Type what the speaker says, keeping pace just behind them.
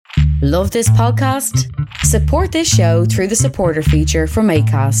Love this podcast? Support this show through the supporter feature from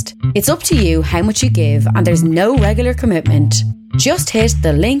Acast. It's up to you how much you give and there's no regular commitment. Just hit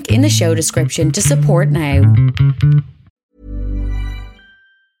the link in the show description to support now.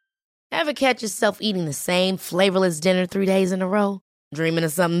 Ever catch yourself eating the same flavorless dinner 3 days in a row? Dreaming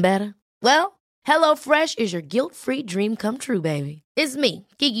of something better? Well, HelloFresh is your guilt-free dream come true, baby. It's me,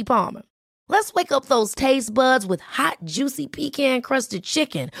 Keke Palmer. Let's wake up those taste buds with hot, juicy pecan-crusted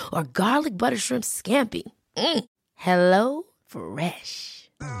chicken or garlic butter shrimp scampi. Hello Fresh.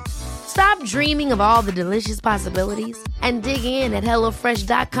 Stop dreaming of all the delicious possibilities and dig in at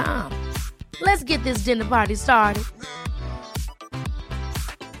HelloFresh.com. Let's get this dinner party started.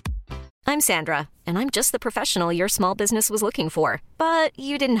 I'm Sandra, and I'm just the professional your small business was looking for. But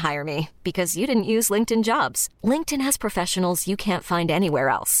you didn't hire me because you didn't use LinkedIn Jobs. LinkedIn has professionals you can't find anywhere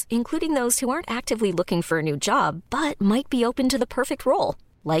else, including those who aren't actively looking for a new job, but might be open to the perfect role,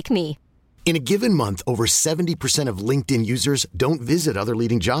 like me. In a given month, over 70% of LinkedIn users don't visit other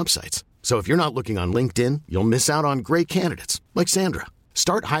leading job sites. So if you're not looking on LinkedIn, you'll miss out on great candidates, like Sandra.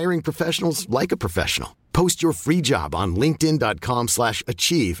 Start hiring professionals like a professional. Post your free job on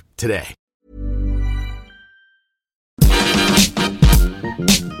linkedin.com/achieve today.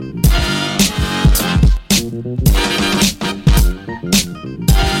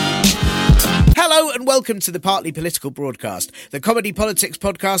 Hello and welcome to the Partly Political Broadcast, the comedy politics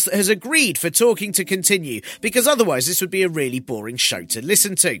podcast that has agreed for talking to continue, because otherwise this would be a really boring show to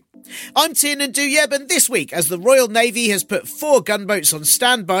listen to. I'm Tiernan Douieb, and this week, as the Royal Navy has put 4 gunboats on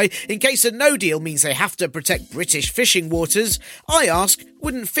standby in case a no deal means they have to protect British fishing waters, I ask,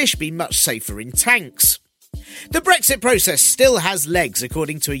 wouldn't fish be much safer in tanks? The Brexit process still has legs,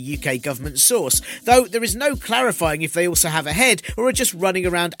 according to a UK government source, though there is no clarifying if they also have a head or are just running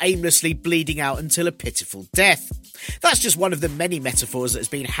around aimlessly bleeding out until a pitiful death. That's just one of the many metaphors that has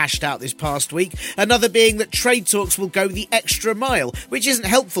been hashed out this past week, another being that trade talks will go the extra mile, which isn't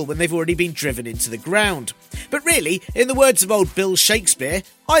helpful when they've already been driven into the ground. But really, in the words of old Bill Shakespeare,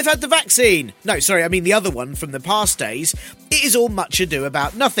 I've had the vaccine. No, sorry, I mean the other one from the past days. It is all much ado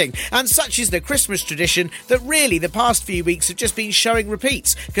about nothing, and such is the Christmas tradition that really the past few weeks have just been showing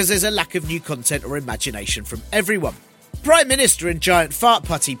repeats, because there's a lack of new content or imagination from everyone. Prime Minister and giant fart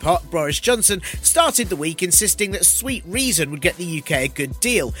putty pot Boris Johnson started the week insisting that Sweet Reason would get the UK a good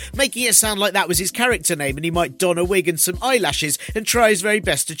deal, making it sound like that was his character name and he might don a wig and some eyelashes and try his very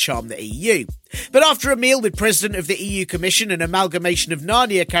best to charm the EU. But after a meal with President of the EU Commission, an amalgamation of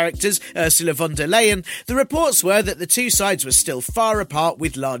Narnia characters, Ursula von der Leyen, the reports were that the two sides were still far apart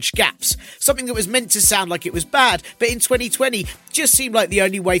with large gaps. Something that was meant to sound like it was bad, but in 2020 just seemed like the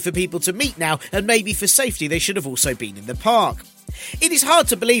only way for people to meet now, and maybe for safety they should have also been in the park. It is hard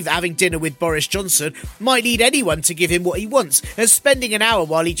to believe that having dinner with Boris Johnson might lead anyone to give him what he wants, as spending an hour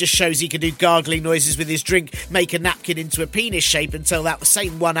while he just shows he can do gargling noises with his drink, make a napkin into a penis shape and tell that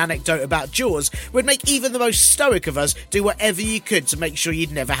same one anecdote about Jaws would make even the most stoic of us do whatever you could to make sure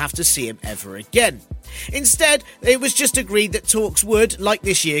you'd never have to see him ever again. Instead, it was just agreed that talks would, like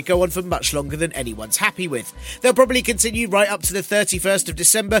this year, go on for much longer than anyone's happy with. They'll probably continue right up to the 31st of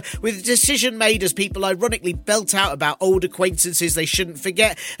December, with a decision made as people ironically belt out about old acquaintances they shouldn't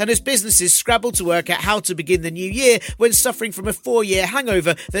forget, and as businesses scrabble to work out how to begin the new year when suffering from a 4-year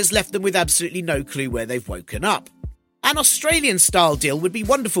hangover that's left them with absolutely no clue where they've woken up. An Australian-style deal would be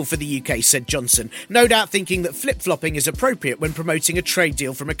wonderful for the UK, said Johnson, no doubt thinking that flip-flopping is appropriate when promoting a trade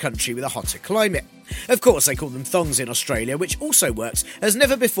deal from a country with a hotter climate. Of course, they call them thongs in Australia, which also works, as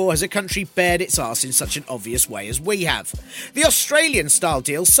never before has a country bared its arse in such an obvious way as we have. The Australian-style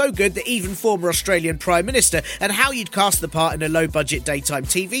deal's so good that even former Australian Prime Minister and how you'd cast the part in a low-budget daytime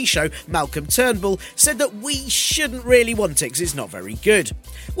TV show, Malcolm Turnbull, said that we shouldn't really want it because it's not very good.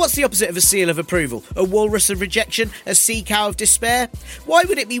 What's the opposite of a seal of approval? A walrus of rejection? A sea cow of despair? Why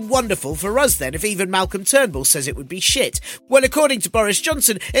would it be wonderful for us then if even Malcolm Turnbull says it would be shit? Well, according to Boris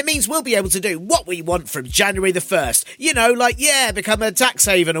Johnson, it means we'll be able to do what we want from January the 1st. You know, like, become a tax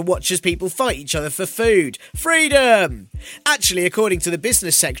haven and watch as people fight each other for food. Freedom! Actually, according to the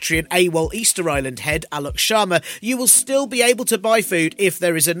business secretary and AWOL Easter Island head, Alok Sharma, you will still be able to buy food if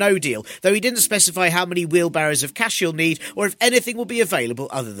there is a no deal, though he didn't specify how many wheelbarrows of cash you'll need or if anything will be available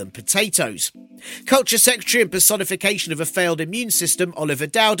other than potatoes. Culture Secretary and personification of a failed immune system, Oliver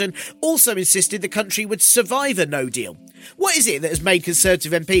Dowden, also insisted the country would survive a no deal. What is it that has made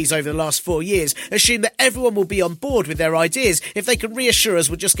Conservative MPs over the last 4 years assume that everyone will be on board with their ideas if they can reassure us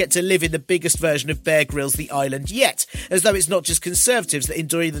we'll just get to live in the biggest version of Bear Grylls The Island yet, as though it's not just Conservatives that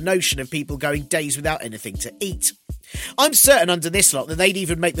enjoy the notion of people going days without anything to eat? I'm certain under this lot that they'd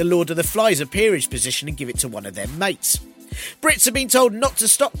even make the Lord of the Flies a peerage position and give it to one of their mates. Brits have been told not to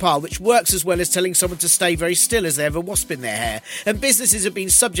stockpile, which works as well as telling someone to stay very still as they have a wasp in their hair. And businesses have been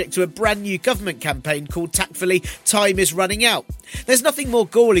subject to a brand new government campaign called tactfully "Time is Running Out." There's nothing more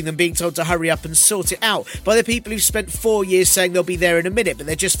galling than being told to hurry up and sort it out by the people who've spent 4 years saying they'll be there in a minute, but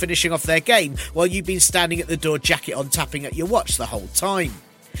they're just finishing off their game while you've been standing at the door, jacket on, tapping at your watch the whole time.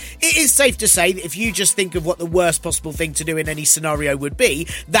 It is safe to say that if you just think of what the worst possible thing to do in any scenario would be,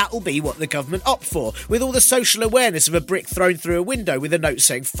 that'll be what the government opt for, with all the social awareness of a brick thrown through a window with a note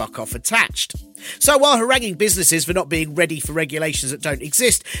saying "fuck off" attached. So while haranguing businesses for not being ready for regulations that don't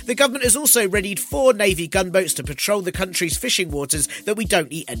exist, the government has also readied 4 Navy gunboats to patrol the country's fishing waters that we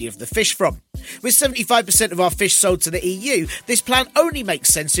don't eat any of the fish from. With 75% of our fish sold to the EU, this plan only makes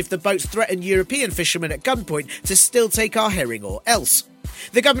sense if the boats threaten European fishermen at gunpoint to still take our herring or else.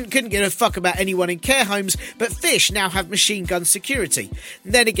 The government couldn't give a fuck about anyone in care homes, but fish now have machine gun security.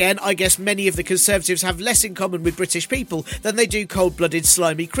 Then again, I guess many of the Conservatives have less in common with British people than they do cold-blooded,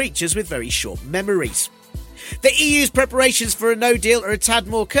 slimy creatures with very short memories. The EU's preparations for a no deal are a tad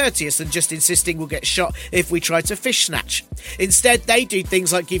more courteous than just insisting we'll get shot if we try to fish snatch. Instead, they do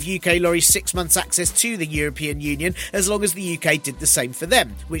things like give UK lorries 6 months access to the European Union as long as the UK did the same for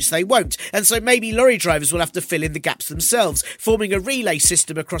them, which they won't, and so maybe lorry drivers will have to fill in the gaps themselves, forming a relay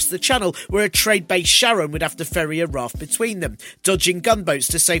system across the channel where a trade-based Sharon would have to ferry a raft between them, dodging gunboats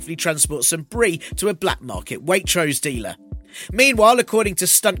to safely transport some brie to a black market Waitrose dealer. Meanwhile, according to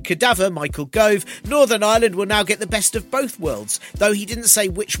stunt cadaver Michael Gove, Northern Ireland will now get the best of both worlds, though he didn't say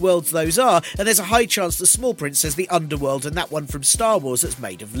which worlds those are, and there's a high chance the small print says the underworld and that one from Star Wars that's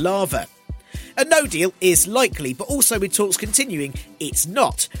made of lava. A no deal is likely, but also with talks continuing, it's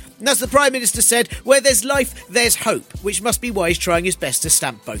not. And as the Prime Minister said, where there's life, there's hope, which must be why he's trying his best to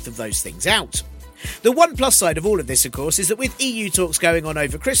stamp both of those things out. The one plus side of all of this, of course, is that with EU talks going on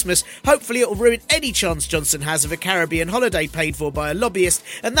over Christmas, hopefully it will ruin any chance Johnson has of a Caribbean holiday paid for by a lobbyist,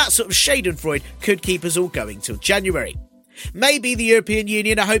 and that sort of schadenfreude could keep us all going till January. Maybe the European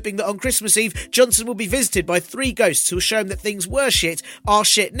Union are hoping that on Christmas Eve, Johnson will be visited by 3 ghosts who'll show him that things were shit, are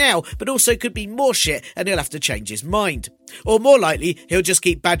shit now, but also could be more shit, and he'll have to change his mind. Or more likely, he'll just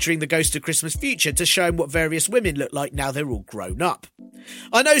keep badgering the ghost of Christmas future to show him what various women look like now they're all grown up.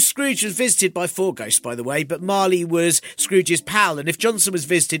 I know Scrooge was visited by 4 ghosts, by the way, but Marley was Scrooge's pal, and if Johnson was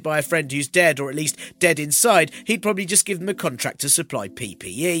visited by a friend who's dead, or at least dead inside, he'd probably just give them a contract to supply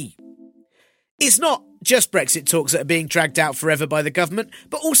PPE. It's not just Brexit talks that are being dragged out forever by the government,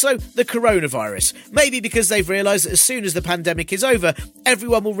 but also the coronavirus. Maybe because they've realised that as soon as the pandemic is over,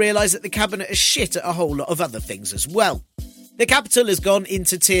 everyone will realise that the cabinet is shit at a whole lot of other things as well. The capital has gone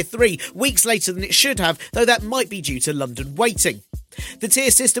into Tier 3, weeks later than it should have, though that might be due to London waiting. The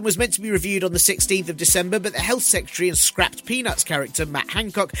tier system was meant to be reviewed on the 16th of December, but the Health Secretary and scrapped Peanuts character Matt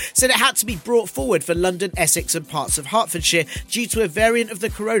Hancock said it had to be brought forward for London, Essex and parts of Hertfordshire due to a variant of the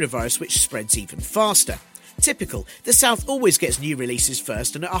coronavirus which spreads even faster. Typical, the South always gets new releases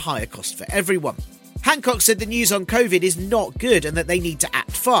first and at a higher cost for everyone. Hancock said the news on COVID is not good and that they need to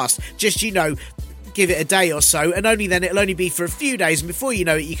act fast, just, give it a day or so, and only then it'll only be for a few days, and before you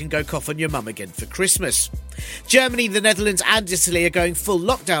know it, you can go cough on your mum again for Christmas. Germany, the Netherlands and Italy are going full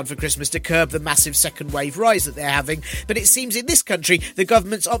lockdown for Christmas to curb the massive second wave rise that they're having, but it seems in this country the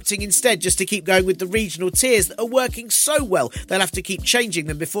government's opting instead just to keep going with the regional tiers that are working so well they'll have to keep changing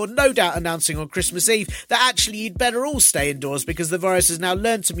them before no doubt announcing on Christmas Eve that actually you'd better all stay indoors because the virus has now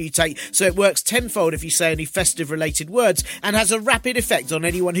learned to mutate, so it works tenfold if you say any festive related words and has a rapid effect on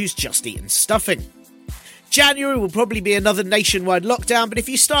anyone who's just eaten stuffing. January will probably be another nationwide lockdown, but if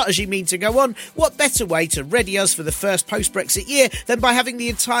you start as you mean to go on, what better way to ready us for the first post-Brexit year than by having the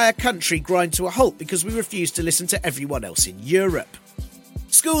entire country grind to a halt because we refuse to listen to everyone else in Europe?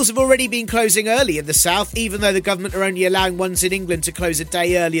 Schools have already been closing early in the south, even though the government are only allowing ones in England to close a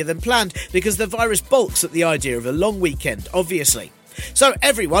day earlier than planned because the virus balks at the idea of a long weekend, obviously. So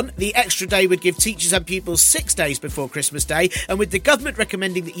everyone, the extra day would give teachers and pupils 6 days before Christmas Day, and with the government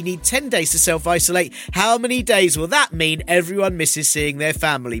recommending that you need 10 days to self-isolate, how many days will that mean everyone misses seeing their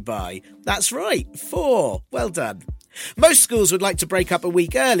family by? That's right, 4. Well done. Most schools would like to break up a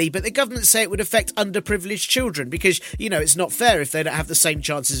week early, but the government say it would affect underprivileged children because, it's not fair if they don't have the same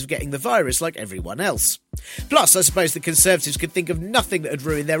chances of getting the virus like everyone else. Plus, I suppose the Conservatives could think of nothing that would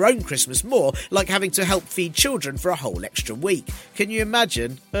ruin their own Christmas more, like having to help feed children for a whole extra week. Can you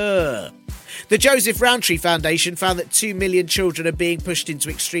imagine? The Joseph Rowntree Foundation found that 2 million children are being pushed into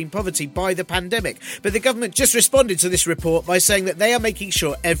extreme poverty by the pandemic, but the government just responded to this report by saying that they are making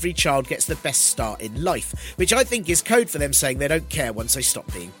sure every child gets the best start in life, which I think is code for them saying they don't care once they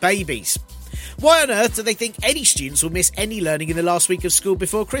stop being babies. Why on earth do they think any students will miss any learning in the last week of school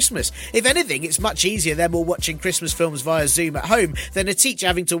before Christmas? If anything, it's much easier them all watching Christmas films via Zoom at home than a teacher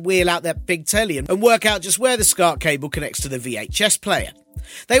having to wheel out their big telly and work out just where the SCART cable connects to the VHS player.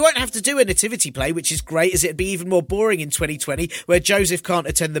 They won't have to do a nativity play, which is great, as it'd be even more boring in 2020, where Joseph can't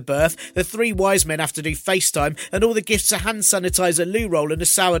attend the birth, the three wise men have to do FaceTime, and all the gifts are hand sanitizer, loo roll and a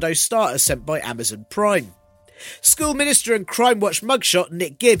sourdough starter sent by Amazon Prime. School Minister and Crime Watch mugshot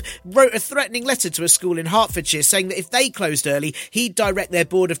Nick Gibb wrote a threatening letter to a school in Hertfordshire saying that if they closed early, he'd direct their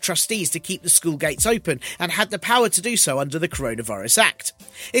Board of Trustees to keep the school gates open and had the power to do so under the Coronavirus Act.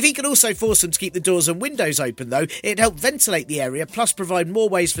 If he could also force them to keep the doors and windows open, though, it'd help ventilate the area, plus provide more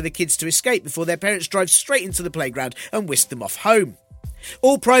ways for the kids to escape before their parents drive straight into the playground and whisk them off home.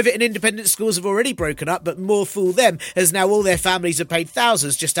 All private and independent schools have already broken up, but more fool them, as now all their families have paid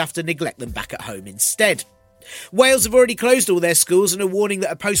thousands just to have to neglect them back at home instead. Wales have already closed all their schools and are warning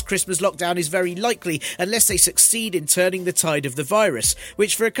that a post-Christmas lockdown is very likely unless they succeed in turning the tide of the virus,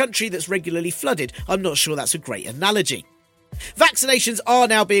 which for a country that's regularly flooded, I'm not sure that's a great analogy. Vaccinations are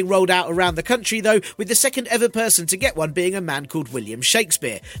now being rolled out around the country, though, with the second ever person to get one being a man called William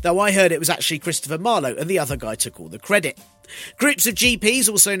Shakespeare, though I heard it was actually Christopher Marlowe and the other guy took all the credit. Groups of GPs,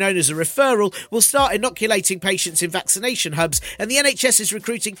 also known as a referral, will start inoculating patients in vaccination hubs, and the NHS is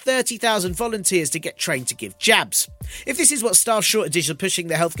recruiting 30,000 volunteers to get trained to give jabs. If this is what staff shortages are pushing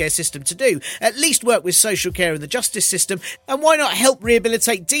the healthcare system to do, at least work with social care and the justice system, and why not help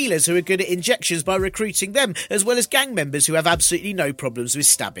rehabilitate dealers who are good at injections by recruiting them, as well as gang members who have absolutely no problems with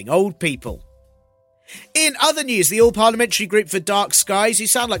stabbing old people. In other news, the All-Parliamentary Group for Dark Skies, who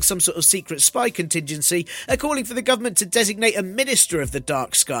sound like some sort of secret spy contingency, are calling for the government to designate a Minister of the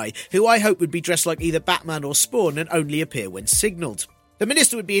Dark Sky, who I hope would be dressed like either Batman or Spawn and only appear when signalled. The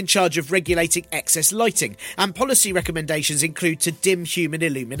minister would be in charge of regulating excess lighting, and policy recommendations include to dim human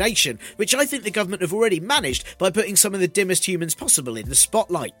illumination, which I think the government have already managed by putting some of the dimmest humans possible in the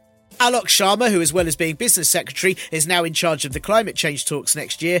spotlight. Alok Sharma, who as well as being business secretary is now in charge of the climate change talks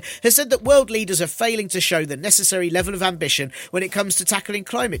next year, has said that world leaders are failing to show the necessary level of ambition when it comes to tackling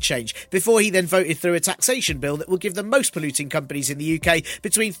climate change, before he then voted through a taxation bill that will give the most polluting companies in the UK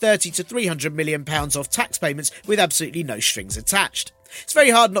between £30 to £300 million off tax payments with absolutely no strings attached. It's very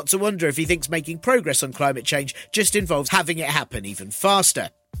hard not to wonder if he thinks making progress on climate change just involves having it happen even faster.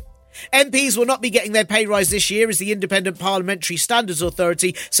 MPs will not be getting their pay rise this year, as the Independent Parliamentary Standards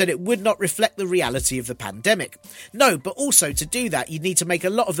Authority said it would not reflect the reality of the pandemic. No, but also to do that, you'd need to make a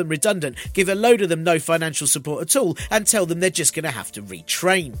lot of them redundant, give a load of them no financial support at all, and tell them they're just going to have to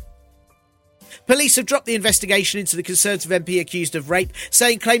retrain. Police have dropped the investigation into the Conservative MP accused of rape,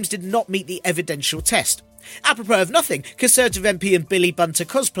 saying claims did not meet the evidential test. Apropos of nothing, Conservative MP and Billy Bunter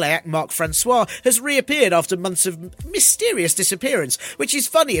cosplay act Mark Francois has reappeared after months of mysterious disappearance, which is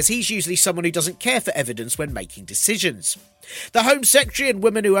funny as he's usually someone who doesn't care for evidence when making decisions. The Home Secretary and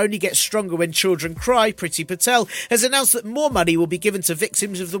woman who only gets stronger when children cry, Priti Patel, has announced that more money will be given to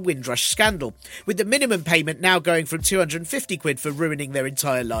victims of the Windrush scandal, with the minimum payment now going from £250 for ruining their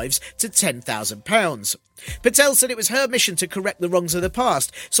entire lives to £10,000. Patel said it was her mission to correct the wrongs of the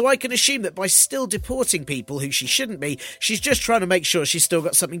past, so I can assume that by still deporting people who she shouldn't be, she's just trying to make sure she's still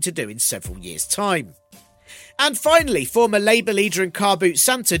got something to do in several years' time. And finally, former Labour leader and car boot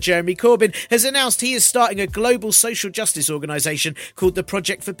Santa Jeremy Corbyn has announced he is starting a global social justice organisation called the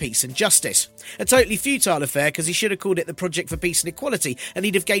Project for Peace and Justice. A totally futile affair, because he should have called it the Project for Peace and Equality, and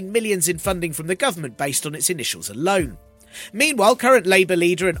he'd have gained millions in funding from the government based on its initials alone. Meanwhile, current Labour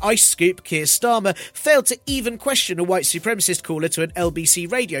leader and ice scoop Keir Starmer failed to even question a white supremacist caller to an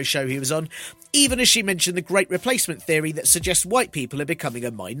LBC radio show he was on, even as she mentioned the Great Replacement theory that suggests white people are becoming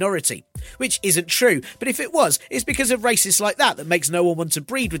a minority. Which isn't true, but if it was, it's because of racists like that makes no one want to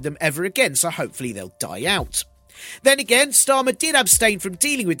breed with them ever again, so hopefully they'll die out. Then again, Starmer did abstain from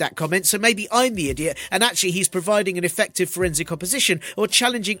dealing with that comment, so maybe I'm the idiot, and actually he's providing an effective forensic opposition or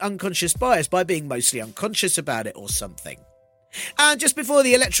challenging unconscious bias by being mostly unconscious about it or something. And just before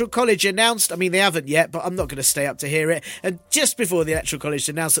the Electoral College announced, they haven't yet, but I'm not going to stay up to hear it, and just before the Electoral College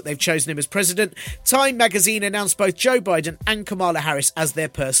announced that they've chosen him as president, Time magazine announced both Joe Biden and Kamala Harris as their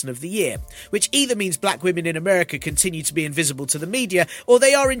Person of the Year, which either means black women in America continue to be invisible to the media, or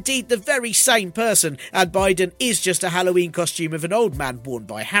they are indeed the very same person, and Biden is just a Halloween costume of an old man worn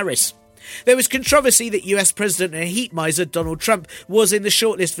by Harris. There was controversy that US President and heat miser Donald Trump was in the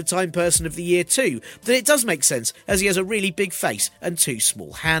shortlist for Time Person of the Year too, but it does make sense as he has a really big face and two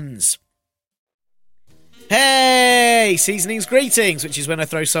small hands. Hey, seasonings greetings, which is when I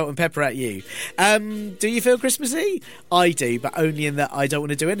throw salt and pepper at you. Do you feel Christmassy? I do, but only in that I don't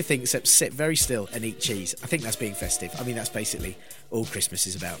want to do anything except sit very still and eat cheese. I think that's being festive. That's basically all Christmas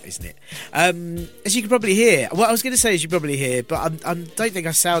is about, isn't it? As you can probably hear, what I was going to say, as you probably hear, but I don't think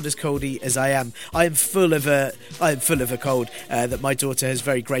I sound as coldy as I am. I am full of a cold that my daughter has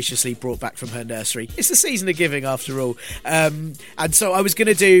very graciously brought back from her nursery. It's the season of giving, after all. And so I was going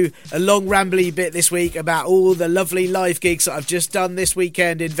to do a long rambly bit this week about all the lovely live gigs that I've just done this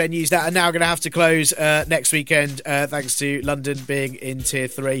weekend in venues that are now going to have to close next weekend, thanks to London being in Tier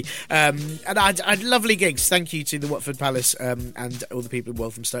 3. And I had lovely gigs. Thank you to the Watford Palace and all the people in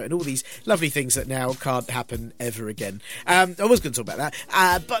Walthamstow and all these lovely things that now can't happen ever again. I was going to talk about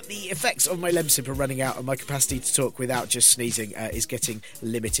that, but the effects of my Lemsip are running out and my capacity to talk without just sneezing is getting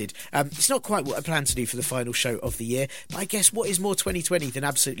limited. It's not quite what I plan to do for the final show of the year, but I guess what is more 2020 than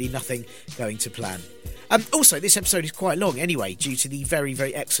absolutely nothing going to plan? Also, this episode is quite long anyway, due to the very,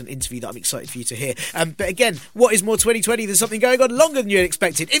 very excellent interview that I'm excited for you to hear. But again, what is more 2020 than something going on longer than you had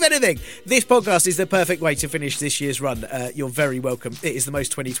expected? If anything, this podcast is the perfect way to finish this year's run. You're very welcome. It is the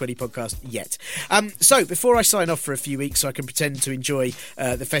most 2020 podcast yet. So, before I sign off for a few weeks so I can pretend to enjoy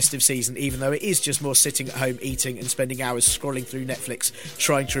the festive season, even though it is just more sitting at home, eating and spending hours scrolling through Netflix,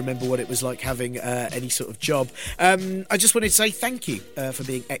 trying to remember what it was like having any sort of job, I just wanted to say thank you for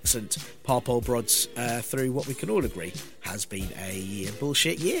being excellent Parpol Brods through what we can all agree has been a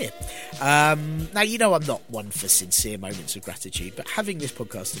bullshit year. Now, you know I'm not one for sincere moments of gratitude, but having this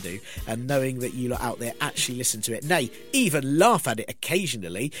podcast to do and knowing that you lot out there actually listen to it, nay, even laugh at it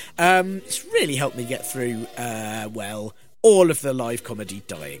occasionally, it's really helped me get through, all of the live comedy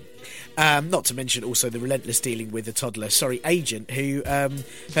dying. Not to mention also the relentless dealing with the agent, who her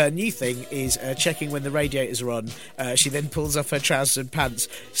new thing is checking when the radiators are on. She then pulls off her trousers and pants,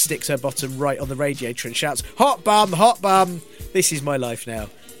 sticks her bottom right on the radiator and shouts, "Hot bum, hot bum." This is my life now.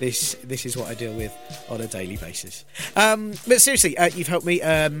 This is what I deal with on a daily basis. But seriously, you've helped me.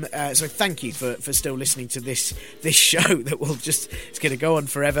 So thank you for still listening to this show that it's going to go on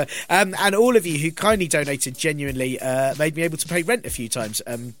forever. And all of you who kindly donated genuinely made me able to pay rent a few times.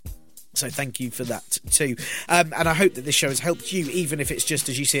 So thank you for that too. And I hope that this show has helped you, even if it's just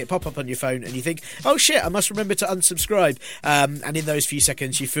as you see it pop up on your phone and you think, oh shit, I must remember to unsubscribe. And in those few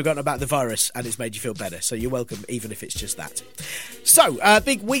seconds you've forgotten about the virus and it's made you feel better. So you're welcome, even if it's just that. So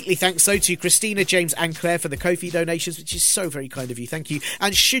big weekly thanks though to Christina, James and Claire for the Ko-fi donations, which is so very kind of you. Thank you.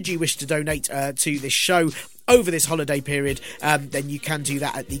 And should you wish to donate to this show over this holiday period, then you can do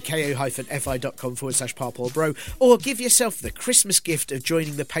that at the ko-fi.com/parpolbro, or give yourself the Christmas gift of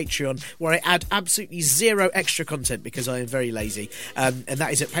joining the Patreon, where I add absolutely zero extra content because I am very lazy, and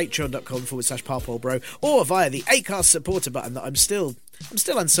that is at patreon.com/parpolbro, or via the Acast supporter button that I'm still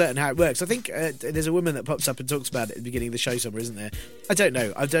uncertain how it works. I think there's a woman that pops up and talks about it at the beginning of the show somewhere, isn't there? I don't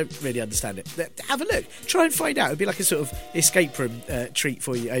know. I don't really understand it. Have a look. Try and find out. It'd be like a sort of escape room treat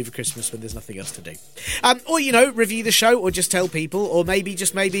for you over Christmas when there's nothing else to do. Or, review the show, or just tell people, or maybe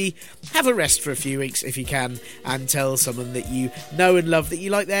have a rest for a few weeks if you can, and tell someone that you know and love that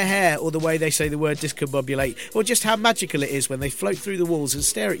you like their hair, or the way they say the word discombobulate, or just how magical it is when they float through the walls and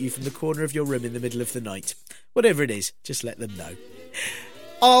stare at you from the corner of your room in the middle of the night. Whatever it is, just let them know.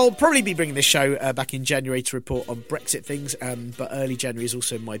 I'll probably be bringing this show back in January to report on Brexit things, but early January is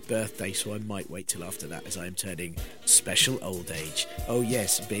also my birthday, so I might wait till after that, as I am turning special old age. Oh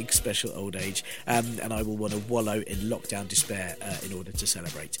yes, big special old age, and I will want to wallow in lockdown despair in order to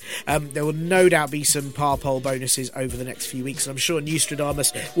celebrate. There will no doubt be some Parpol bonuses over the next few weeks, and I'm sure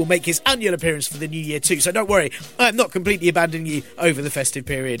Nostradamus will make his annual appearance for the new year too, so don't worry, I'm not completely abandoning you over the festive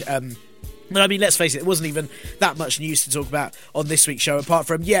period. But I mean, let's face it, there wasn't even that much news to talk about on this week's show, apart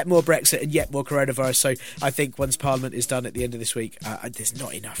from yet more Brexit and yet more coronavirus. So I think once Parliament is done at the end of this week, there's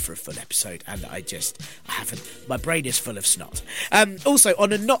not enough for a full episode, and I haven't. My brain is full of snot. Also,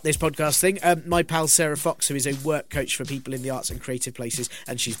 on a not this podcast thing, my pal Sarah Fox, who is a work coach for people in the arts and creative places,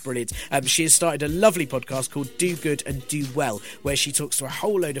 and she's brilliant. She has started a lovely podcast called Do Good and Do Well, where she talks to a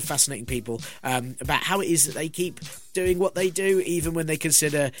whole load of fascinating people about how it is that they keep doing what they do, even when they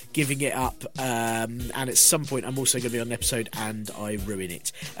consider giving it up. And at some point I'm also going to be on an episode and I ruin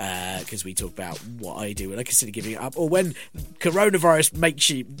it, because we talk about what I do when I consider giving it up, or when coronavirus makes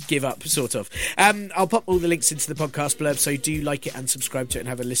you give up, sort of. I'll pop all the links into the podcast blurb, so do like it and subscribe to it and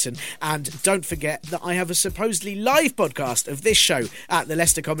have a listen. And don't forget that I have a supposedly live podcast of this show at the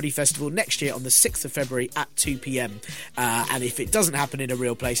Leicester Comedy Festival next year on the 6th of February at 2 p.m. And if it doesn't happen in a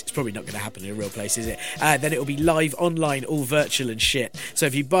real place, it's probably not going to happen in a real place, is it? Then it will be live online, all virtual and shit. So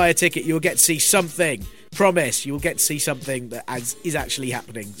if you buy a ticket, you'll get to see something. Promise, you'll get to see something that is actually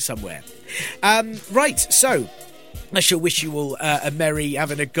happening somewhere. Right, so I shall wish you all a merry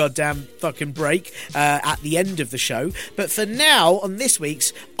having a goddamn fucking break at the end of the show. But for now, on this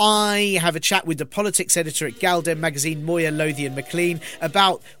week's, I have a chat with the politics editor at Galdem magazine, Moya Lothian-McLean,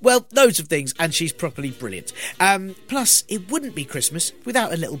 about, well, loads of things, and she's properly brilliant. Plus, it wouldn't be Christmas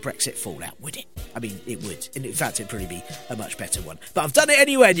without a little Brexit fallout, would it? I mean, it would. And in fact, it'd probably be a much better one. But I've done it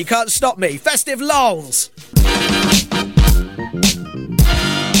anyway, and you can't stop me. Festive lols!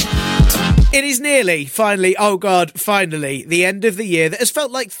 It is nearly, finally, the end of the year that has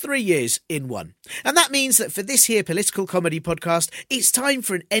felt like 3 years in one. And that means that for this here political comedy podcast, it's time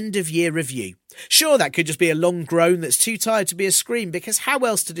for an end-of-year review. Sure, that could just be a long groan that's too tired to be a scream, because how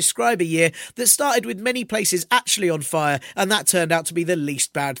else to describe a year that started with many places actually on fire, and that turned out to be the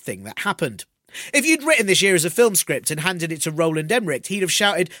least bad thing that happened. If you'd written this year as a film script and handed it to Roland Emmerich, he'd have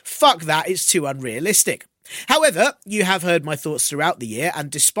shouted, "Fuck that, it's too unrealistic." However, you have heard my thoughts throughout the year, and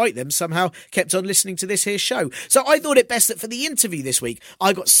despite them, somehow kept on listening to this here show. So I thought it best that for the interview this week,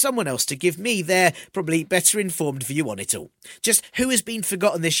 I got someone else to give me their probably better informed view on it all. Just who has been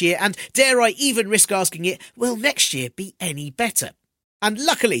forgotten this year, and dare I even risk asking it, will next year be any better? And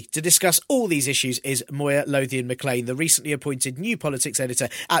luckily, to discuss all these issues is Moya Lothian-McLean, the recently appointed new politics editor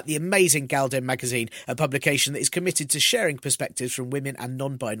at the amazing Galdem magazine, a publication that is committed to sharing perspectives from women and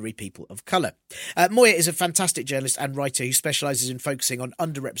non-binary people of colour. Moya is a fantastic journalist and writer who specialises in focusing on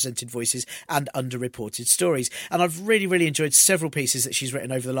underrepresented voices and underreported stories. And I've really, really enjoyed several pieces that she's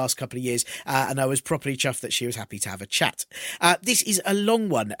written over the last couple of years, and I was properly chuffed that she was happy to have a chat. This is a long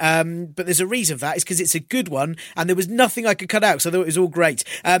one, but there's a reason for that. It's because it's a good one, and there was nothing I could cut out, so I thought it was all great.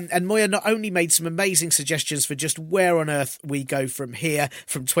 And Moya not only made some amazing suggestions for just where on earth we go from here,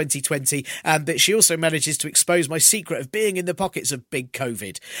 from 2020, but she also manages to expose my secret of being in the pockets of big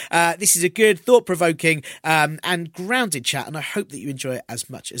COVID. This is a good, thought-provoking and grounded chat, and I hope that you enjoy it as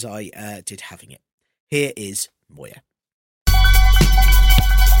much as I did having it. Here is Moya.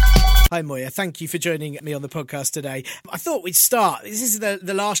 Hi Moya, thank you for joining me on the podcast today. I thought we'd start. This is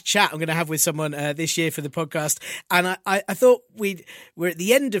the last chat I'm going to have with someone this year for the podcast, and I thought we're at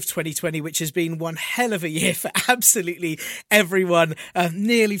the end of 2020, which has been one hell of a year for absolutely everyone.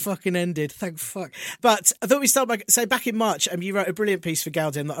 Nearly fucking ended, thank fuck. But I thought we'd start by saying back in March, you wrote a brilliant piece for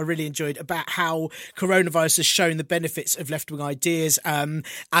Galdem that I really enjoyed about how coronavirus has shown the benefits of left-wing ideas, and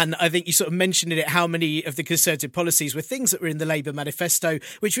I think you sort of mentioned in it how many of the Conservative policies were things that were in the Labour manifesto,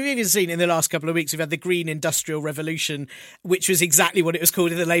 which we've even seen in the last couple of weeks. We've had the Green Industrial Revolution, which was exactly what it was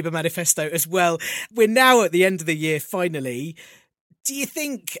called in the Labour manifesto as well. We're now at the end of the year, finally. Do you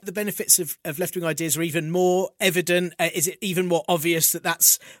think the benefits of left-wing ideas are even more evident? Is it even more obvious that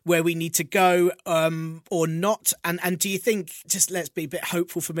that's where we need to go, or not? And do you think, just let's be a bit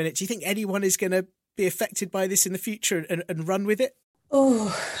hopeful for a minute, do you think anyone is going to be affected by this in the future and run with it?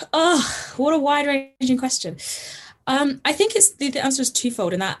 Oh, what a wide-ranging question. I think the answer is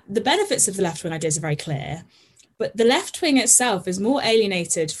twofold, in that the benefits of the left-wing ideas are very clear, but the left-wing itself is more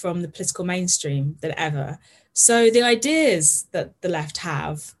alienated from the political mainstream than ever. So the ideas that the left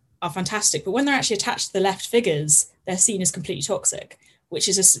have are fantastic, but when they're actually attached to the left figures, they're seen as completely toxic, which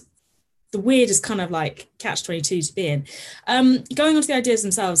is just the weirdest kind of like catch-22 to be in. Going on to the ideas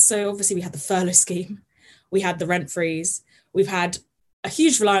themselves, so obviously we had the furlough scheme, we had the rent freeze, we've had a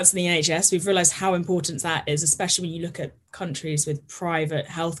huge reliance on the NHS. We've realised how important that is, especially when you look at countries with private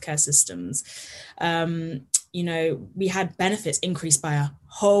healthcare systems. We had benefits increased by a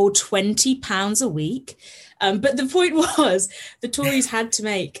whole £20 a week. But the point was, the Tories had to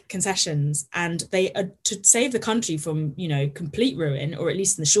make concessions, and they to save the country from, complete ruin, or at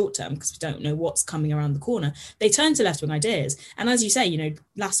least in the short term, because we don't know what's coming around the corner. They turned to left-wing ideas. And as you say,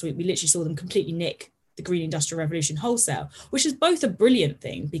 last week we literally saw them completely nick the Green Industrial Revolution wholesale, which is both a brilliant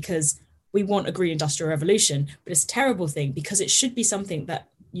thing because we want a Green Industrial Revolution, but it's a terrible thing because it should be something that,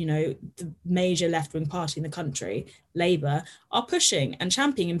 the major left-wing party in the country, Labour, are pushing and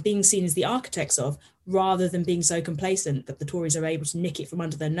championing and being seen as the architects of, rather than being so complacent that the Tories are able to nick it from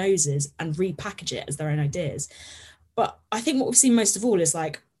under their noses and repackage it as their own ideas. But I think what we've seen most of all is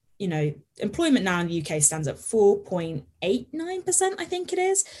employment now in the UK stands at 4.89%, I think it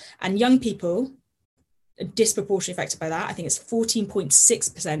is. And young people are disproportionately affected by that. I think it's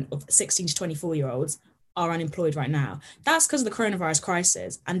 14.6% of 16 to 24-year-olds are unemployed right now. That's because of the coronavirus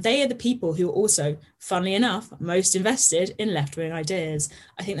crisis. And they are the people who are also, funnily enough, most invested in left-wing ideas.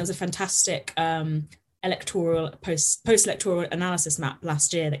 I think there was a fantastic electoral post-electoral analysis map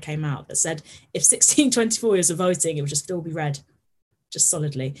last year that came out that said if 16 to 24 years of voting, it would just still be red, just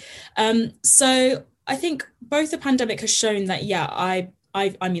solidly. So I think both the pandemic has shown that, I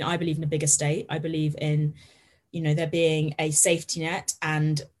believe in a bigger state. I believe in there being a safety net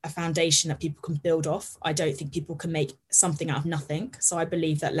and a foundation that people can build off. I don't think people can make something out of nothing. So I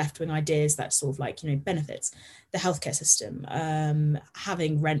believe that left-wing ideas that sort of benefits the healthcare system,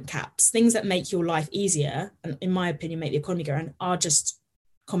 having rent caps, things that make your life easier, and in my opinion, make the economy go around, are just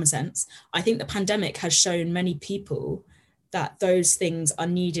common sense. I think the pandemic has shown many people that those things are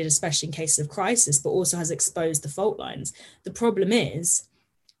needed, especially in cases of crisis, but also has exposed the fault lines. The problem is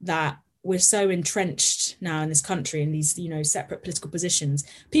that we're so entrenched now in this country in these, separate political positions.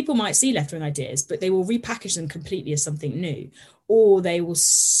 People might see left-wing ideas, but they will repackage them completely as something new, or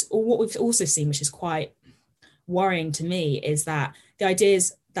what we've also seen, which is quite worrying to me, is that the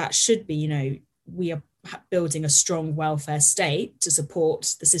ideas that should be, we are building a strong welfare state to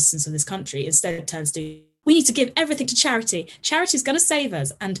support the citizens of this country, instead turns to, we need to give everything to charity. Charity is going to save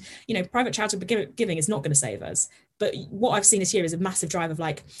us. And, private charitable giving is not going to save us. But what I've seen this year is a massive drive of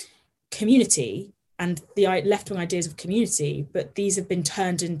community and the left-wing ideas of community, but these have been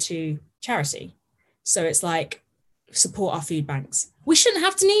turned into charity. So it's support our food banks. We shouldn't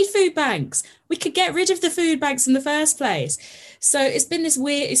have to need food banks. We could get rid of the food banks in the first place. So it's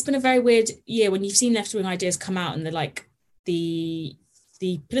been a very weird year when you've seen left-wing ideas come out and they're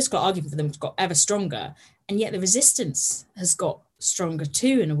the political argument for them has got ever stronger, and yet the resistance has got stronger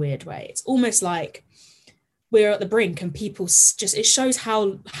too in a weird way. It's almost like we're at the brink, and people it shows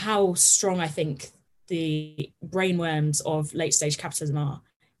how strong I think the brainworms of late stage capitalism are,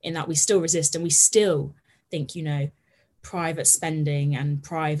 in that we still resist and we still think, private spending and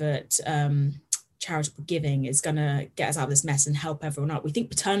private charitable giving is going to get us out of this mess and help everyone out. We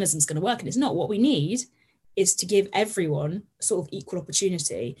think paternalism is going to work, and it's not. What we need is to give everyone sort of equal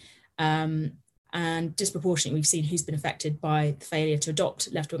opportunity. And disproportionately, we've seen who's been affected by the failure to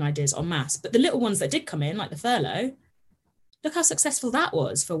adopt left-wing ideas en masse. But the little ones that did come in, like the furlough, look how successful that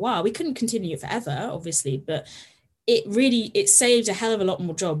was for a while. We couldn't continue it forever, obviously, but it saved a hell of a lot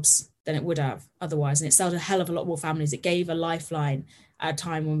more jobs than it would have otherwise. And it saved a hell of a lot more families. It gave a lifeline at a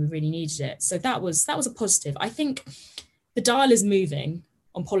time when we really needed it. So that was a positive. I think the dial is moving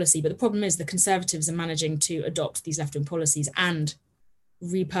on policy, but the problem is the Conservatives are managing to adopt these left-wing policies and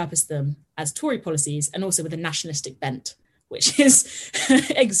repurpose them as Tory policies, and also with a nationalistic bent, which is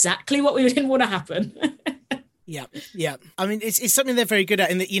exactly what we didn't want to happen. Yeah. I mean, it's something they're very good at,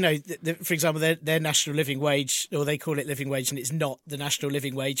 in that, for example, their national living wage, or they call it living wage, and it's not the national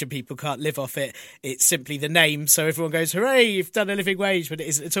living wage, and people can't live off it. It's simply the name. So everyone goes, hooray, you've done a living wage, but it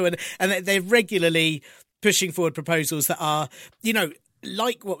isn't at all. And they're regularly pushing forward proposals that are,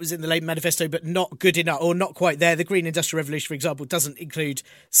 like what was in the Labour manifesto, but not good enough, or not quite there. The Green Industrial Revolution, for example, doesn't include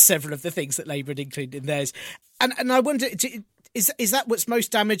several of the things that Labour had included in theirs. And I wonder, is that what's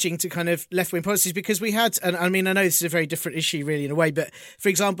most damaging to kind of left-wing policies? Because we had, and I mean, I know this is a very different issue really in a way, but for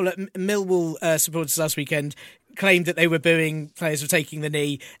example, at Millwall supporters last weekend claimed that they were booing players for taking the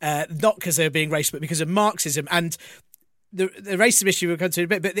knee, not because they were being racist, but because of Marxism. And the racism issue we'll come to in a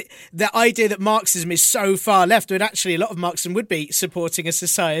bit, but the idea that Marxism is so far left, when actually a lot of Marxism would be supporting a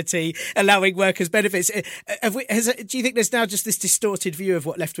society, allowing workers benefits. Do you think there's now just this distorted view of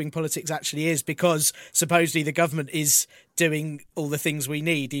what left-wing politics actually is, because supposedly the government is doing all the things we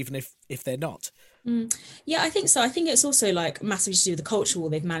need, even if they're not? Yeah, I think so. I think it's also massively to do with the culture war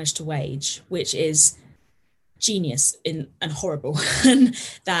they've managed to wage, which is genius and horrible. And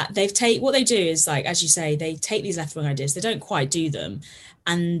that what they do is, as you say, they take these left-wing ideas, they don't quite do them,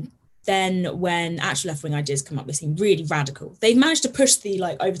 and then when actual left-wing ideas come up, they seem really radical. They've managed to push the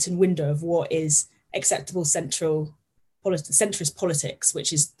Overton window of what is acceptable centrist politics,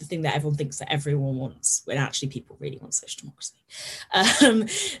 which is the thing that everyone thinks that everyone wants, when actually people really want social democracy.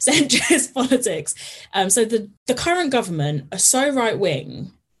 Centrist politics. So the current government are so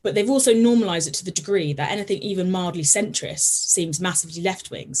right-wing, but they've also normalised it to the degree that anything even mildly centrist seems massively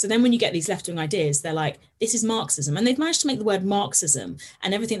left-wing. So then when you get these left-wing ideas, they're like, this is Marxism. And they've managed to make the word Marxism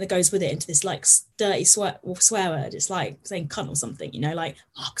and everything that goes with it into this dirty swear word. It's like saying cunt or something,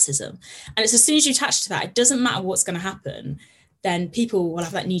 Marxism. And it's as soon as you attach to that, it doesn't matter what's going to happen, then people will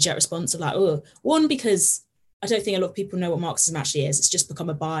have that knee-jerk response of one, because I don't think a lot of people know what Marxism actually is. It's just become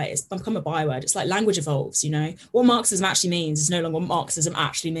a byword. It's like language evolves, What Marxism actually means is no longer what Marxism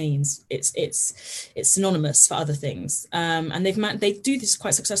actually means. It's synonymous for other things. And they do this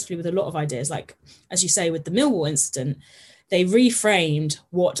quite successfully with a lot of ideas. Like, as you say, with the Millwall incident, they reframed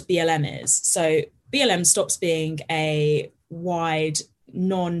what BLM is. So BLM stops being a wide,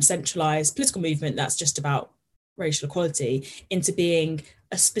 non-centralized political movement that's just about racial equality into being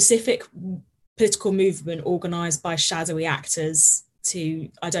a specific political movement organized by shadowy actors to,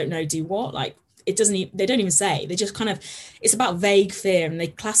 I don't know, do what, they don't even say, they just kind of, it's about vague fear, and they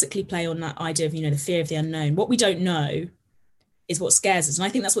classically play on that idea of, the fear of the unknown. What we don't know is what scares us. And I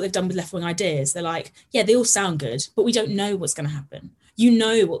think that's what they've done with left-wing ideas. They're like, yeah, they all sound good, but we don't know what's going to happen. You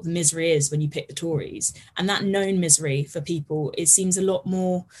know what the misery is when you pick the Tories, and that known misery for people, it seems a lot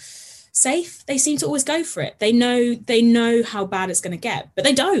more safe. They seem to always go for it. They know how bad it's going to get, but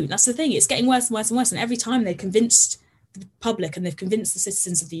they don't. That's the thing. It's getting worse and worse and worse. And every time they've convinced the public and they've convinced the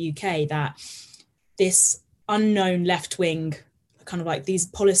citizens of the UK that this unknown left-wing, kind of like these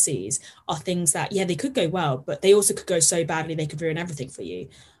policies are things that, yeah, they could go well, but they also could go so badly they could ruin everything for you.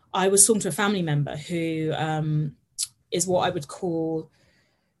 I was talking to a family member who is what I would call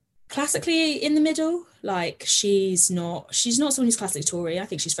classically in the middle. Like she's not someone who's classically Tory. I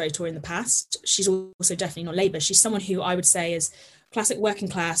think she's very Tory in the past. She's also definitely not Labour. She's someone who I would say is classic working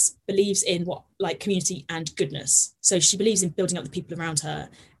class, believes in what, like, community and goodness. So she believes in building up the people around her,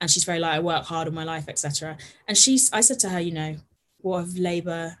 and she's very like, I work hard on my life, etc. And I said to her, what have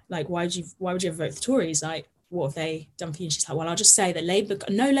Labour, like, why would you ever vote for the Tories? Like, what have they done for you? And she's like, well, I'll just say that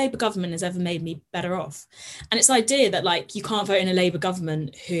no Labour government has ever made me better off. And it's the idea that, like, you can't vote in a Labour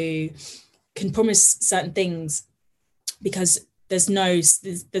government who can promise certain things because there's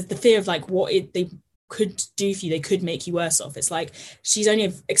the fear of, like, they could do for you. They could make you worse off. It's like, she's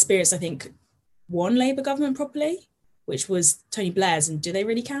only experienced, I think, one Labour government properly, which was Tony Blair's, and do they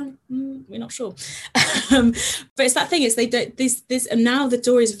really count? We're not sure. But it's that thing, is they don't, this, and now the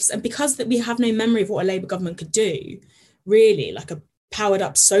Tories, and because that we have no memory of what a Labour government could do, really, like a powered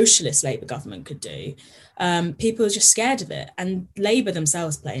up socialist Labour government could do, people are just scared of it. And Labour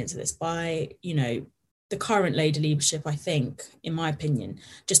themselves play into this by, the current Labour leadership, I think, in my opinion,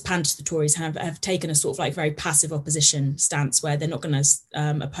 just pander to the Tories, have taken a sort of like very passive opposition stance where they're not going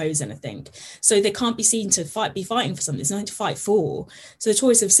to oppose anything. So they can't be seen to be fighting for something. There's nothing to fight for. So the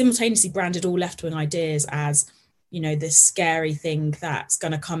Tories have simultaneously branded all left-wing ideas as, this scary thing that's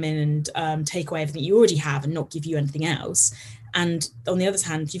going to come in and take away everything you already have and not give you anything else. And on the other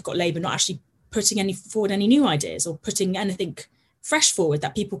hand, you've got Labour not actually putting forward any new ideas or putting anything fresh forward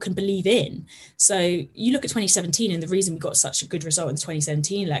that people can believe in. So you look at 2017, and the reason we got such a good result in the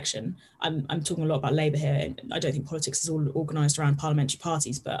 2017 election, I'm talking a lot about Labour here, and I don't think politics is all organised around parliamentary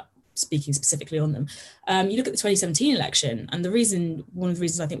parties, but speaking specifically on them, you look at the 2017 election, and one of the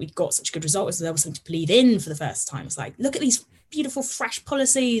reasons I think we got such a good result is that there was something to believe in for the first time. It's like, look at these beautiful fresh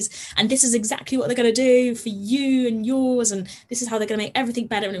policies, and this is exactly what they're going to do for you and yours, and this is how they're going to make everything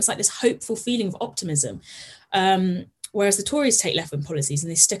better. And it was like this hopeful feeling of optimism. Whereas the Tories take left-wing policies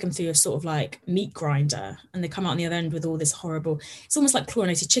and they stick them through a sort of like meat grinder, and they come out on the other end with all this horrible, it's almost like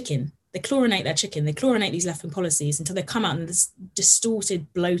chlorinated chicken. They chlorinate their chicken, they chlorinate these left-wing policies until they come out in this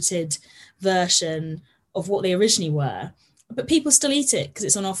distorted, bloated version of what they originally were. But people still eat it because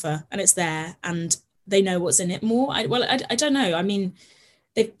it's on offer and it's there and they know what's in it more. I don't know. I mean,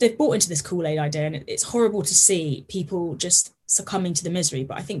 they've bought into this Kool-Aid idea, and it's horrible to see people just succumbing to the misery.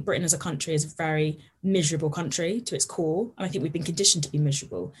 But I think Britain as a country is a very miserable country to its core, and I think we've been conditioned to be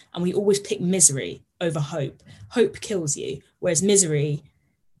miserable, and we always pick misery over hope. Hope kills you, whereas misery,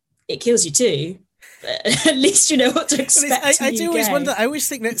 it kills you too. At least you know what to expect. I do always wonder. I always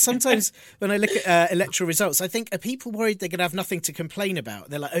think that sometimes when I look at electoral results, I think, are people worried they're going to have nothing to complain about?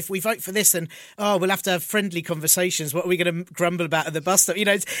 They're like, if we vote for this, then we'll have to have friendly conversations. What are we going to grumble about at the bus stop?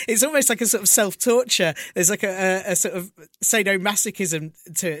 It's almost like a sort of self-torture. There's like a sort of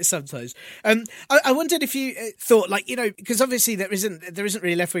sadomasochism to it sometimes. I wondered if you thought, like, because obviously there isn't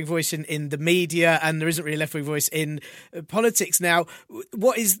really a left-wing voice in the media, and there isn't really a left-wing voice in politics now.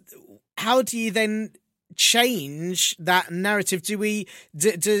 How do you then change that narrative? Do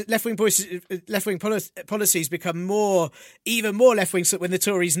left-wing policies become even more left-wing, so when the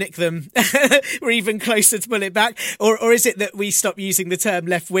Tories nick them, we're even closer to pull it back? Or is it that we stop using the term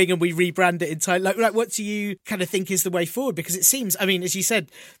left-wing and we rebrand it entirely? Like, what do you kind of think is the way forward? Because it seems, I mean, as you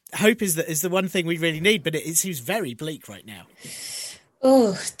said, hope is the one thing we really need, but it seems very bleak right now.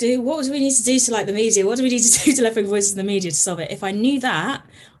 Oh, what do we need to do to, like, the media? What do we need to do to left-wing voices in the media to solve it? If I knew that,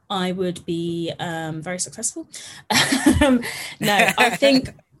 I would be very successful. No, I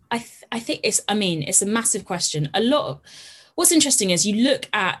think it's a massive question. What's interesting is you look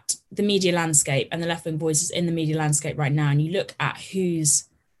at the media landscape and the left-wing voices in the media landscape right now, and you look at who's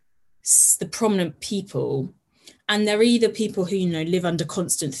the prominent people, and they're either people who, live under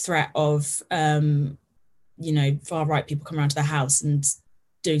constant threat of, far-right people come around to their house and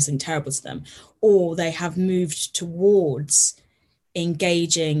doing something terrible to them, or they have moved towards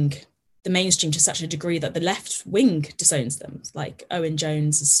engaging the mainstream to such a degree that the left wing disowns them. Like Owen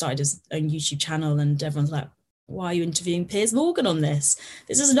Jones has started his own YouTube channel, and everyone's like, why are you interviewing Piers Morgan on this?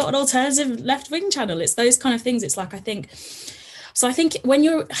 This is not an alternative left-wing channel. It's those kind of things. It's like, I think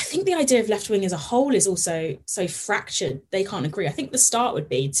the idea of left wing as a whole is also so fractured, they can't agree. I think the start would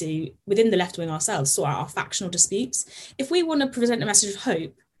be to, within the left wing ourselves, sort out our factional disputes. If we want to present a message of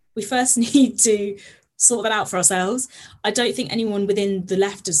hope, we first need to sort that out for ourselves. I don't think anyone within the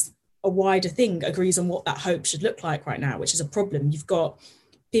left as a wider thing agrees on what that hope should look like right now, which is a problem. You've got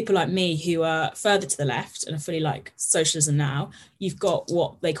people like me who are further to the left and are fully like socialism now. You've got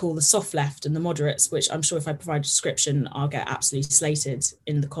what they call the soft left and the moderates, which I'm sure if I provide a description, I'll get absolutely slated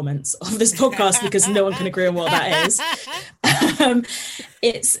in the comments of this podcast because no one can agree on what that is.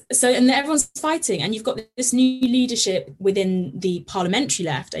 And everyone's fighting, and you've got this new leadership within the parliamentary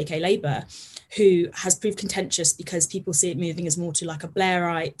left, aka Labour, who has proved contentious because people see it moving as more to like a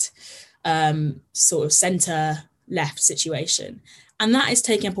Blairite sort of centre left situation. And that is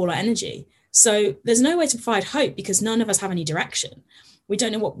taking up all our energy. So there's no way to provide hope because none of us have any direction. We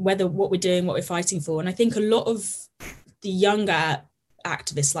don't know what we're doing, what we're fighting for. And I think a lot of the younger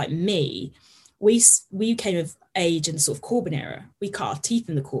activists like me, we came of age in the sort of Corbyn era. We cut our teeth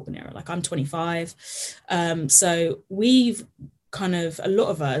in the Corbyn era. Like, I'm 25. So we've kind of, a lot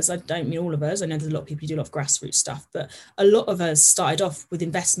of us, I don't mean all of us, I know there's a lot of people who do a lot of grassroots stuff, but a lot of us started off with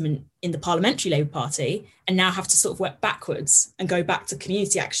investment in the Parliamentary Labour Party and now have to sort of work backwards and go back to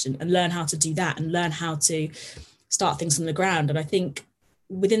community action and learn how to do that and learn how to start things from the ground. And I think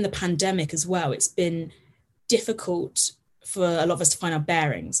within the pandemic as well, it's been difficult for a lot of us to find our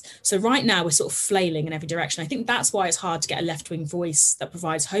bearings. So right now we're sort of flailing in every direction. I think that's why it's hard to get a left-wing voice that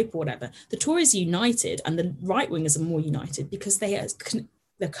provides hope or whatever. The Tories are united and the right-wingers are more united because they're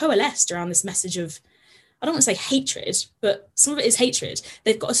coalesced around this message of, I don't want to say hatred, but some of it is hatred.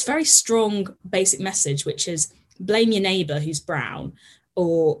 They've got a very strong basic message, which is blame your neighbour who's brown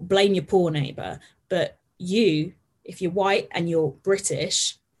or blame your poor neighbour. But you, if you're white and you're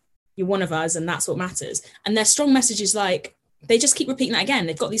British, you're one of us and that's what matters. And their strong message is like, they just keep repeating that again.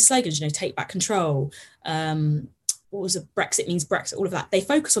 They've got these slogans, take back control. What was it? Brexit means Brexit, all of that. They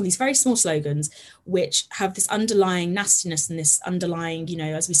focus on these very small slogans, which have this underlying nastiness and this underlying,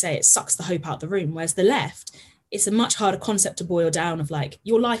 as we say, it sucks the hope out the room. Whereas the left, it's a much harder concept to boil down of like,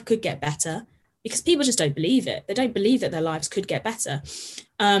 your life could get better, because people just don't believe it. They don't believe that their lives could get better.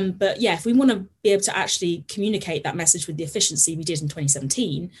 But yeah, if we want to be able to actually communicate that message with the efficiency we did in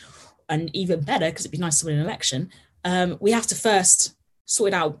 2017, and even better, because it'd be nice to win an election, we have to first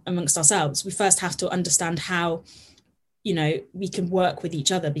sort it out amongst ourselves. We first have to understand how, we can work with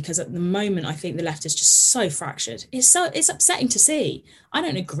each other, because at the moment, I think the left is just so fractured. It's upsetting to see. I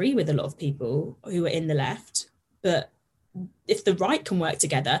don't agree with a lot of people who are in the left, but if the right can work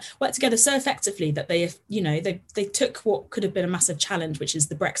together so effectively that they took what could have been a massive challenge, which is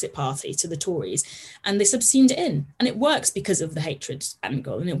the Brexit party, to the Tories, and they subsumed it in. And it works because of the hatred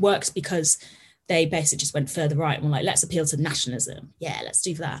angle, and it works because they basically just went further right and were like, let's appeal to nationalism. Yeah, let's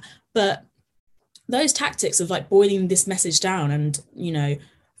do that. But those tactics of like boiling this message down and,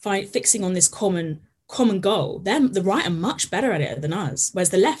 fixing on this common goal, the right are much better at it than us. Whereas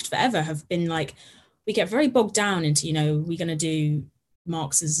the left forever have been like, we get very bogged down into, we're going to do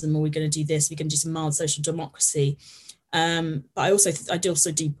Marxism, or we're going to do this, we're going to do some mild social democracy. But I do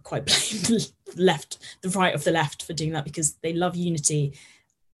also quite blame the right of the left for doing that, because they love unity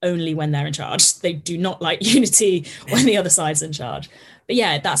only when they're in charge. They do not like unity when the other side's in charge. But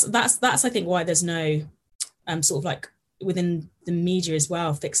yeah, that's I think why there's no sort of like within the media as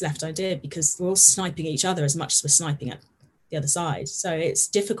well, fixed left idea, because we're all sniping at each other as much as we're sniping at the other side. So it's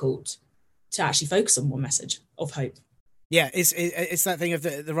difficult to actually focus on one message of hope. Yeah, it's that thing of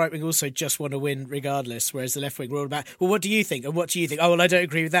the right wing also just want to win regardless, whereas the left wing, we're all about, well, what do you think? And what do you think? Oh, well, I don't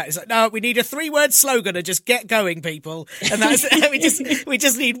agree with that. It's like, no, we need a 3-word slogan and just get going, people. And that's we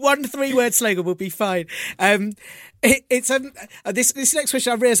just need one 3-word slogan. We'll be fine. This next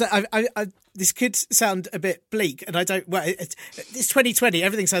question, I realise I this could sound a bit bleak, and I don't. Well, it's 2020.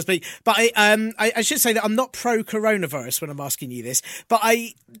 Everything sounds bleak, but I should say that I'm not pro coronavirus when I'm asking you this. But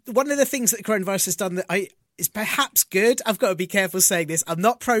one of the things that coronavirus has done that is perhaps good. I've got to be careful saying this. I'm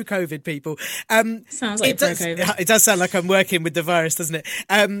not pro-COVID, people. Sounds like pro-COVID. It does sound like I'm working with the virus, doesn't it?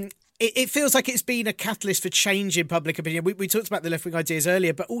 It feels like it's been a catalyst for change in public opinion. We talked about the left-wing ideas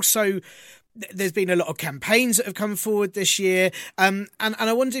earlier, but also there's been a lot of campaigns that have come forward this year. And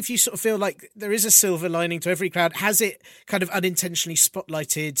I wonder if you sort of feel like there is a silver lining to every cloud. Has it kind of unintentionally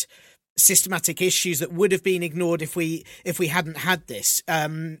spotlighted systematic issues that would have been ignored if we hadn't had this? Are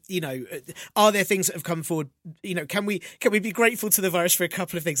there things that have come forward? Can we be grateful to the virus for a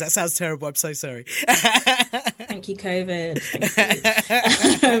couple of things? That sounds terrible. I'm so sorry. Thank you, COVID.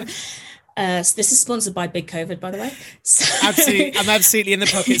 Thank you. So this is sponsored by Big COVID, by the way. So Absolutely, I'm absolutely in the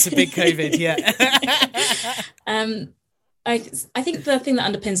pockets of Big COVID. Yeah. I think the thing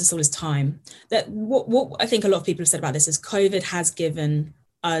that underpins this all is time. That what I think a lot of people have said about this is COVID has given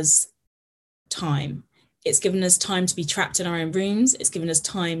us time. It's given us time to be trapped in our own rooms. It's given us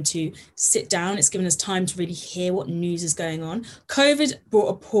time to sit down. It's given us time to really hear what news is going on. COVID brought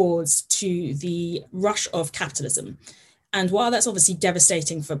a pause to the rush of capitalism. And while that's obviously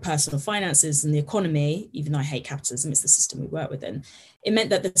devastating for personal finances and the economy, even though I hate capitalism, it's the system we work within, it meant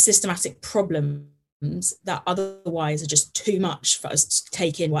that the systematic problems that otherwise are just too much for us to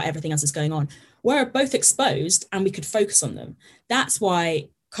take in while everything else is going on were both exposed, and we could focus on them. That's why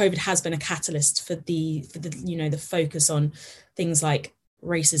COVID has been a catalyst for the focus on things like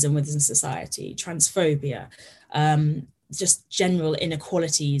racism within society, transphobia, just general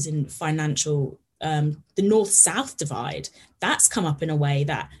inequalities in financial, the North-South divide. That's come up in a way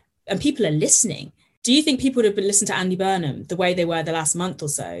that, and people are listening. Do you think people would have been listening to Andy Burnham the way they were the last month or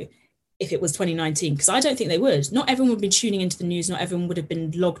so if it was 2019? Because I don't think they would. Not everyone would be tuning into the news. Not everyone would have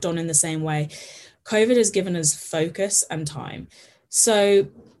been logged on in the same way. COVID has given us focus and time. So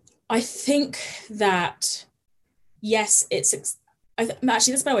I think that, yes, actually,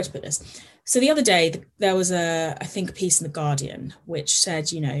 that's a better way to put this. So the other day, there was a piece in The Guardian, which said,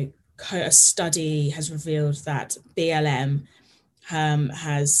 a study has revealed that BLM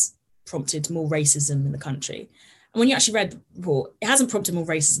has prompted more racism in the country. And when you actually read the report, it hasn't prompted more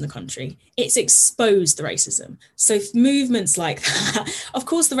racism in the country. It's exposed the racism. So movements like that, of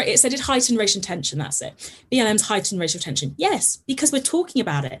course, it said it heightened racial tension. That's it. BLM's heightened racial tension. Yes, because we're talking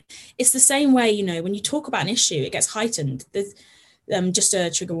about it. It's the same way, when you talk about an issue, it gets heightened. There's, just a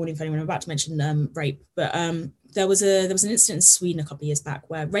trigger warning for anyone, I'm about to mention rape, but there was an incident in Sweden a couple of years back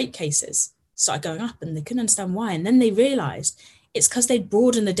where rape cases started going up and they couldn't understand why. And then they realized it's because they'd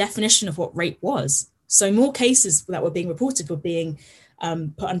broadened the definition of what rape was. So more cases that were being reported were being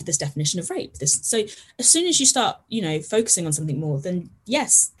put under this definition of rape. So as soon as you start, focusing on something more, then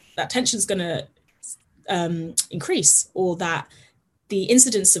yes, that tension is going to increase, or that the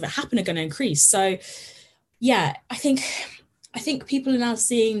incidents of it happen are going to increase. So yeah, I think people are now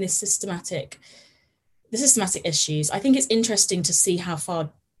seeing the systematic issues. I think it's interesting to see how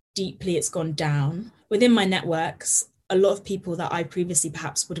far deeply it's gone down. Within my networks, a lot of people that I previously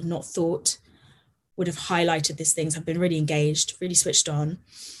perhaps would have not thought would have highlighted these things have been really engaged, really switched on.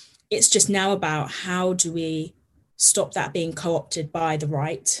 It's just now about how do we stop that being co-opted by the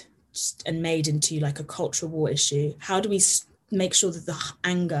right and made into like a cultural war issue? How do we make sure that the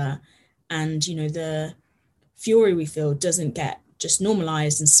anger and, the fury we feel doesn't get just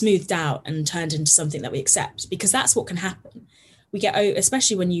normalized and smoothed out and turned into something that we accept? Because that's what can happen. We get,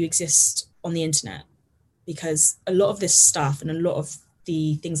 especially when you exist on the internet, because a lot of this stuff and a lot of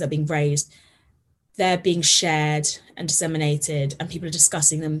the things that are being raised, they're being shared and disseminated and people are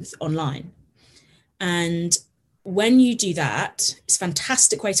discussing them online. And when you do that, it's a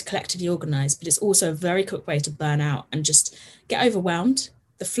fantastic way to collectively organize, but it's also a very quick way to burn out and just get overwhelmed.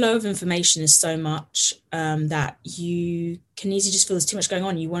 The flow of information is so much that you can easily just feel there's too much going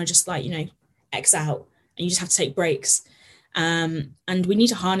on. You want to just X out, and you just have to take breaks. And we need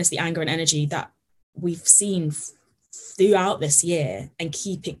to harness the anger and energy that we've seen throughout this year and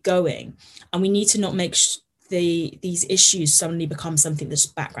keep it going. And we need to not make these issues suddenly become something that's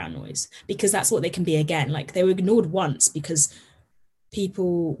background noise, because that's what they can be again. Like, they were ignored once because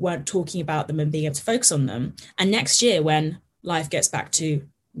people weren't talking about them and being able to focus on them. And next year, when life gets back to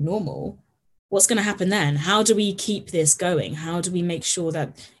normal, what's going to happen then? How do we keep this going? How do we make sure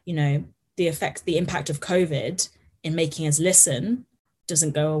that, the impact of COVID in making us listen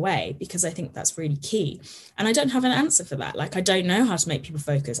doesn't go away? Because I think that's really key. And I don't have an answer for that. Like, I don't know how to make people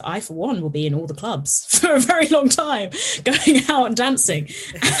focus. I, for one, will be in all the clubs for a very long time, going out and dancing.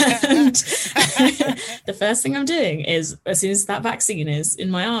 And the first thing I'm doing is, as soon as that vaccine is in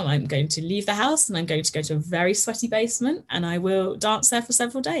my arm, I'm going to leave the house and I'm going to go to a very sweaty basement and I will dance there for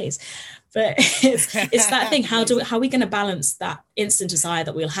several days. But it's that thing. How are we going to balance that instant desire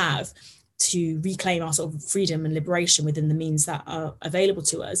that we'll have to reclaim our sort of freedom and liberation within the means that are available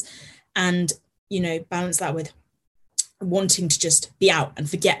to us, and balance that with wanting to just be out and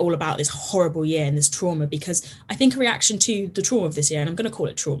forget all about this horrible year and this trauma? Because I think a reaction to the trauma of this year, and I'm going to call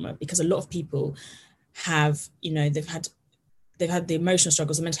it trauma because a lot of people have, they've had the emotional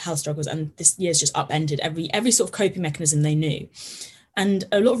struggles, the mental health struggles, and this year's just upended every sort of coping mechanism they knew. And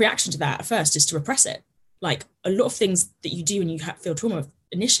a lot of reaction to that at first is to repress it. Like, a lot of things that you do when you feel trauma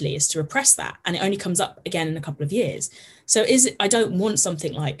initially is to repress that, and it only comes up again in a couple of years. So I don't want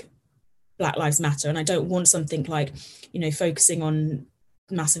something like Black Lives Matter, and I don't want something like focusing on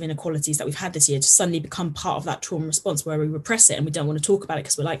massive inequalities that we've had this year to suddenly become part of that trauma response where we repress it and we don't want to talk about it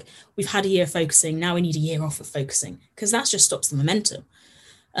because we're like, we've had a year focusing, now we need a year off of focusing, because that just stops the momentum.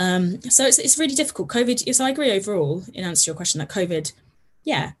 So it's really difficult. COVID, yes, I agree overall, in answer to your question, that COVID,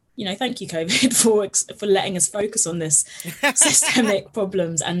 thank you, COVID, for letting us focus on this systemic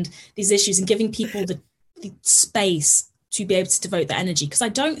problems and these issues and giving people the space to be able to devote their energy. Because I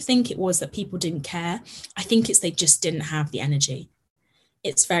don't think it was that people didn't care. I think it's they just didn't have the energy.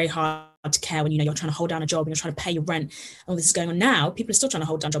 It's very hard to care when, you're trying to hold down a job and you're trying to pay your rent. And all this is going on now. People are still trying to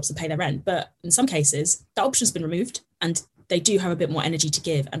hold down jobs and pay their rent. But in some cases, that option's been removed and they do have a bit more energy to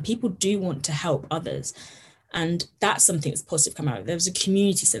give. And people do want to help others. And that's something that's positive come out. There's a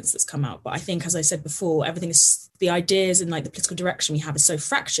community sense that's come out. But I think, as I said before, the ideas and like the political direction we have is so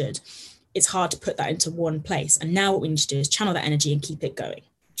fractured. It's hard to put that into one place. And now what we need to do is channel that energy and keep it going.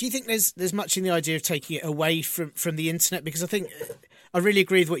 Do you think there's much in the idea of taking it away from the internet? Because I think I really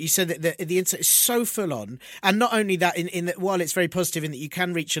agree with what you said, that the internet is so full on. And not only that, in that while it's very positive in that you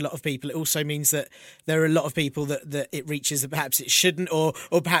can reach a lot of people, it also means that there are a lot of people that it reaches that perhaps it shouldn't, or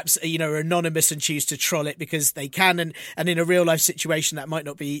perhaps, are anonymous and choose to troll it because they can. And in a real life situation, that might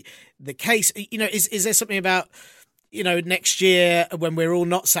not be the case. Is there something about, next year when we're all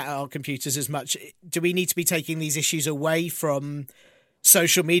not sat at our computers as much, do we need to be taking these issues away from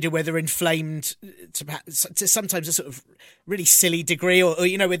social media, where they're inflamed to sometimes a sort of really silly degree, or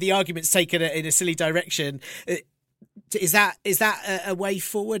where the argument's taken in a silly direction? Is that a way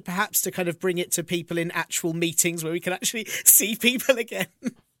forward, perhaps, to kind of bring it to people in actual meetings where we can actually see people again?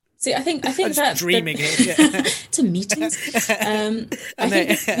 See, I think I'm that's dreaming it. to meetings.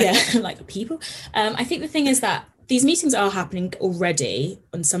 Like people. I think the thing is that these meetings are happening already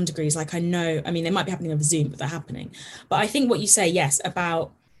on some degrees. Like they might be happening over Zoom, but they're happening. But I think what you say, yes,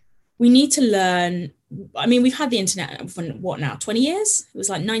 about we need to learn. I mean, we've had the internet for what now, 20 years? It was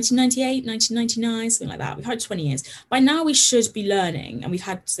like 1998, 1999, something like that. We've had 20 years. By now we should be learning. And we've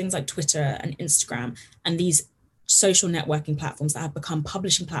had things like Twitter and Instagram and these social networking platforms that have become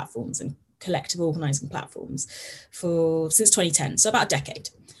publishing platforms and collective organizing platforms since 2010. So about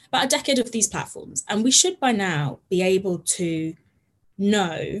a decade of these platforms. And we should by now be able to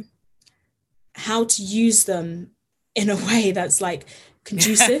know how to use them in a way that's like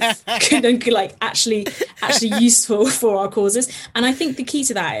conducive and like actually useful for our causes. And I think the key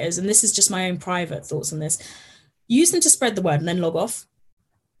to that is, and this is just my own private thoughts on this, use them to spread the word and then log off.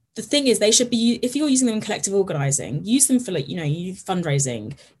 The thing is, they should be, if you're using them in collective organizing, use them for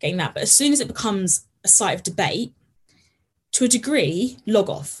fundraising, getting that. But as soon as it becomes a site of debate, to a degree, log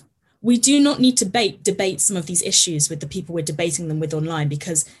off. We do not need to debate some of these issues with the people we're debating them with online,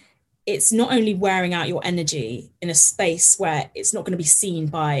 because it's not only wearing out your energy in a space where it's not going to be seen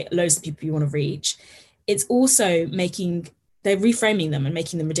by loads of people you want to reach, it's also they're reframing them and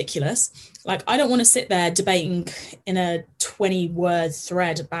making them ridiculous. Like, I don't want to sit there debating in a 20-word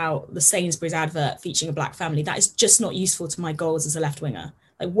thread about the Sainsbury's advert featuring a black family. That is just not useful to my goals as a left-winger.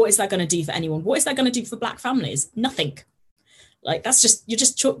 Like, what is that going to do for anyone? What is that going to do for black families? Nothing. Like, you're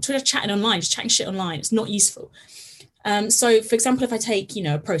just chatting online, just chatting shit online. It's not useful. So, for example, if I take,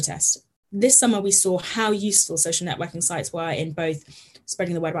 a protest, this summer we saw how useful social networking sites were in both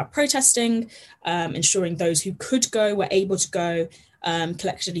spreading the word about protesting, ensuring those who could go were able to go,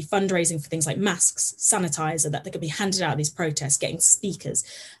 collectively fundraising for things like masks, sanitizer, that they could be handed out at these protests, getting speakers,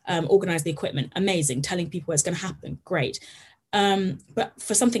 organize the equipment, amazing, telling people what's going to happen, great. But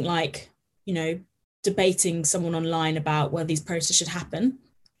for something like, debating someone online about whether these protests should happen,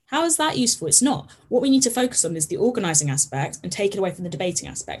 how is that useful? It's not. What we need to focus on is the organising aspect and take it away from the debating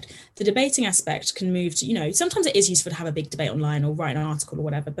aspect. The debating aspect can move to, sometimes it is useful to have a big debate online or write an article or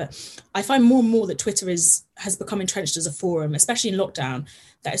whatever, but I find more and more that Twitter has become entrenched as a forum, especially in lockdown,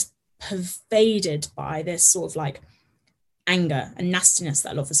 that is pervaded by this sort of like anger and nastiness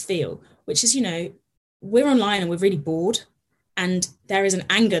that a lot of us feel, which is, we're online and we're really bored. And there is an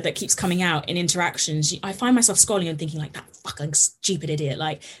anger that keeps coming out in interactions. I find myself scrolling and thinking like, that fucking stupid idiot,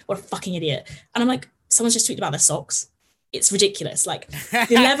 like, what a fucking idiot. And I'm like, someone's just tweeted about their socks. It's ridiculous. Like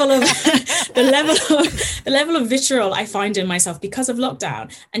the level of vitriol I find in myself because of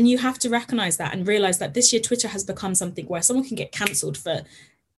lockdown. And you have to recognize that and realize that this year Twitter has become something where someone can get cancelled for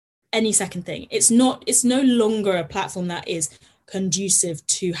any second thing. It's no longer a platform that is conducive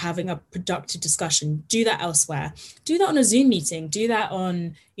to having a productive discussion. Do that elsewhere. Do that on a Zoom meeting. Do that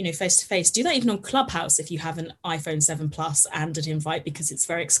on, face to face. Do that even on Clubhouse if you have an iPhone 7 Plus and an invite, because it's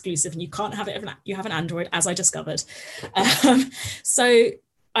very exclusive and you can't have it if you have an Android, as I discovered. So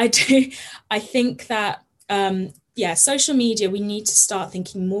I think that, social media, we need to start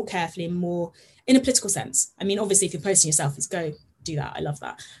thinking more carefully and more in a political sense. I mean, obviously, if you're posting yourself, it's go do that. I love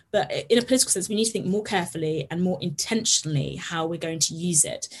that. But in a political sense, we need to think more carefully and more intentionally how we're going to use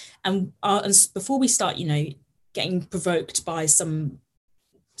it. And before we start, getting provoked by someone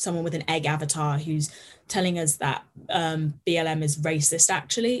with an egg avatar who's telling us that BLM is racist,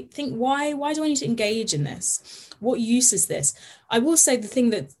 actually think, why do I need to engage in this? What use is this? I will say the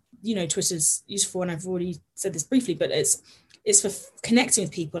thing that, Twitter's used for, and I've already said this briefly, but it's for connecting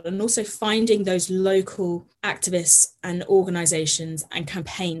with people and also finding those local activists and organizations and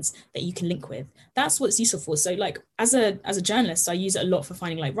campaigns that you can link with. That's what it's useful for. So like as a journalist, I use it a lot for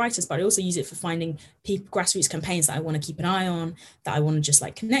finding like writers, but I also use it for finding grassroots campaigns that I want to keep an eye on, that I want to just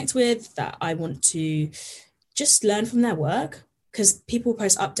like connect with, that I want to just learn from their work, because people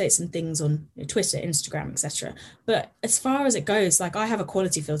post updates and things on Twitter, Instagram, etc. But as far as it goes, like I have a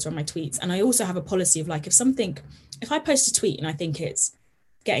quality filter on my tweets, and I also have a policy of like, if I post a tweet and I think it's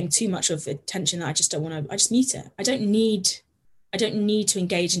getting too much of attention that I just don't want to, I just mute it. I don't need to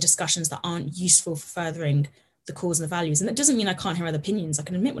engage in discussions that aren't useful for furthering the cause and the values. And that doesn't mean I can't hear other opinions. I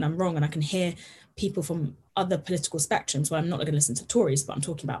can admit when I'm wrong, and I can hear people from other political spectrums. Well, I'm not going to listen to Tories, but I'm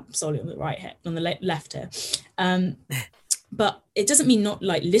talking about solely on the right here, on the left here. But it doesn't mean not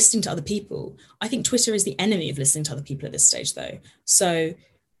like listening to other people. I think Twitter is the enemy of listening to other people at this stage, though. So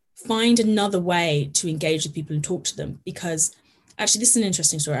find another way to engage with people and talk to them, because actually this is an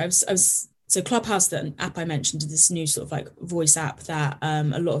interesting story. So Clubhouse, the app I mentioned, is this new sort of like voice app that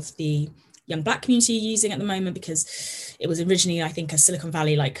a lot of the young Black community are using at the moment, because it was originally, I think, a Silicon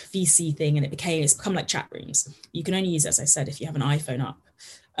Valley like VC thing, and it's become like chat rooms. You can only use it, as I said, if you have an iPhone up.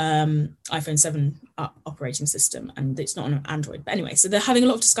 iPhone 7 operating system, and it's not on Android. But anyway, so they're having a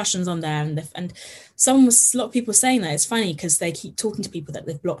lot of discussions on there, and a lot of people saying that it's funny because they keep talking to people that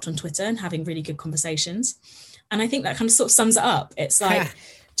they've blocked on Twitter and having really good conversations. And I think that kind of sort of sums it up. It's like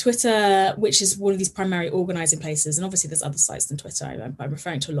Twitter, which is one of these primary organizing places, and obviously there's other sites than Twitter I'm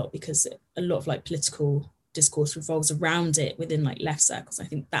referring to a lot, because a lot of like political discourse revolves around it within like left circles. I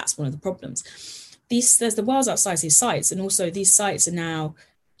think that's one of the problems. There's the worlds outside these sites, and also these sites are now,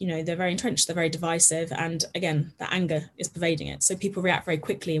 they're very entrenched, they're very divisive. And again, the anger is pervading it. So people react very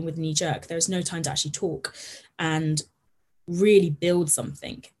quickly and with knee jerk. There's no time to actually talk and really build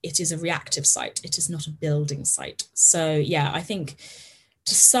something. It is a reactive site. It is not a building site. So yeah, I think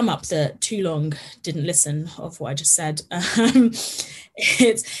to sum up the too long didn't listen of what I just said,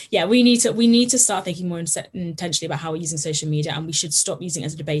 we need to start thinking more intentionally about how we're using social media, and we should stop using it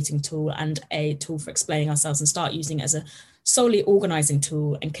as a debating tool and a tool for explaining ourselves, and start using it as a solely organizing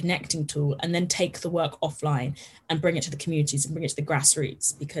tool and connecting tool, and then take the work offline and bring it to the communities and bring it to the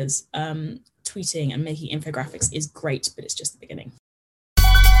grassroots, because tweeting and making infographics is great, but it's just the beginning.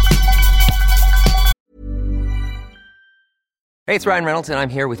 Hey, it's Ryan Reynolds, and I'm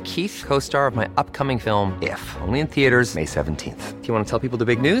here with Keith, co-star of my upcoming film, If, only in theaters May 17th. Do you want to tell people the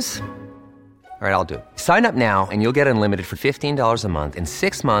big news? All right, I'll do it. Sign up now and you'll get unlimited for $15 a month and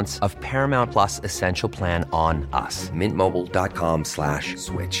 6 months of Paramount Plus Essential Plan on us.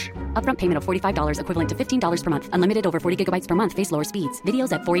 MintMobile.com/switch. Upfront payment of $45 equivalent to $15 per month. Unlimited over 40 gigabytes per month. Face lower speeds.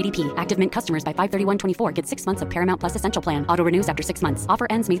 Videos at 480p. Active Mint customers by 531.24 get 6 months of Paramount Plus Essential Plan. Auto renews after 6 months. Offer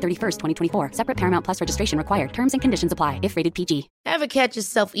ends May 31st, 2024. Separate Paramount Plus registration required. Terms and conditions apply if rated PG. Ever catch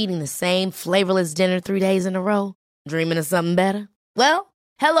yourself eating the same flavorless dinner 3 days in a row? Dreaming of something better? Well,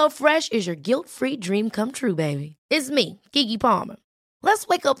 HelloFresh is your guilt-free dream come true, baby. It's me, Keke Palmer. Let's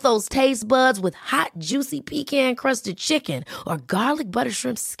wake up those taste buds with hot, juicy pecan-crusted chicken or garlic butter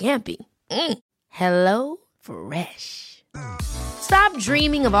shrimp scampi. Hello Fresh. Stop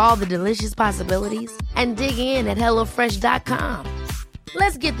dreaming of all the delicious possibilities and dig in at HelloFresh.com.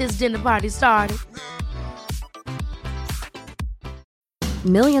 Let's get this dinner party started.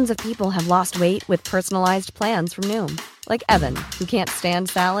 Millions of people have lost weight with personalized plans from Noom. Like Evan, who can't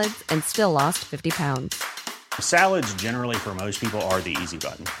stand salads and still lost 50 pounds. Salads generally for most people are the easy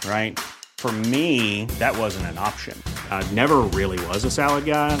button, right? For me, that wasn't an option. I never really was a salad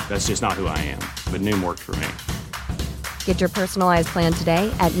guy. That's just not who I am. But Noom worked for me. Get your personalized plan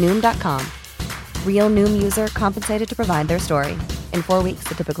today at Noom.com. Real Noom user compensated to provide their story. In 4 weeks,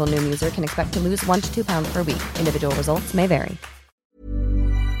 the typical Noom user can expect to lose 1 to 2 pounds per week. Individual results may vary.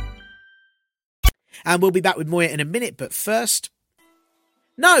 And we'll be back with Moya in a minute, but first...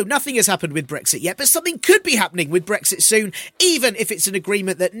 No, nothing has happened with Brexit yet, but something could be happening with Brexit soon, even if it's an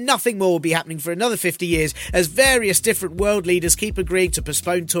agreement that nothing more will be happening for another 50 years, as various different world leaders keep agreeing to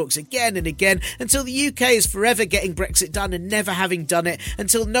postpone talks again and again until the UK is forever getting Brexit done and never having done it,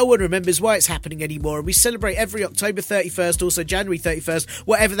 until no one remembers why it's happening anymore, and we celebrate every October 31st, also January 31st,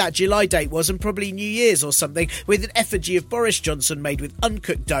 whatever that July date was, and probably New Year's or something, with an effigy of Boris Johnson made with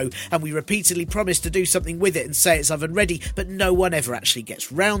uncooked dough, and we repeatedly promise to do something with it and say it's oven ready, but no one ever actually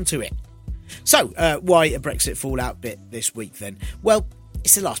gets round to it. So, why a Brexit fallout bit this week then? Well,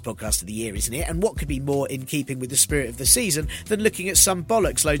 it's the last podcast of the year, isn't it? And what could be more in keeping with the spirit of the season than looking at some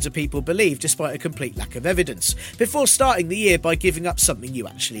bollocks loads of people believe despite a complete lack of evidence, before starting the year by giving up something you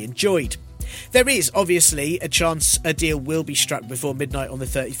actually enjoyed. There is obviously a chance a deal will be struck before midnight on the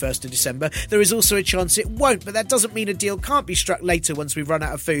 31st of December. There is also a chance it won't, but that doesn't mean a deal can't be struck later once we've run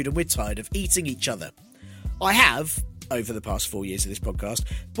out of food and we're tired of eating each other. I have, over the past 4 years of this podcast,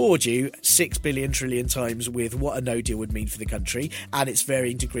 bored you 6 billion trillion times with what a no deal would mean for the country and its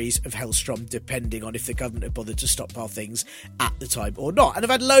varying degrees of hellstrom depending on if the government had bothered to stockpile things at the time or not. And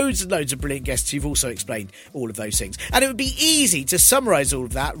I've had loads and loads of brilliant guests who've also explained all of those things. And it would be easy to summarise all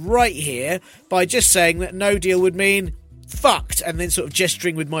of that right here by just saying that no deal would mean fucked and then sort of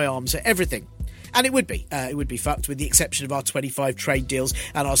gesturing with my arms at everything. And it would be fucked, with the exception of our 25 trade deals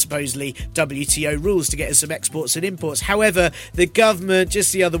and our supposedly WTO rules to get us some exports and imports. However, the government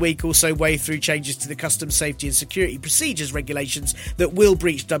just the other week also waved through changes to the customs safety and security procedures regulations that will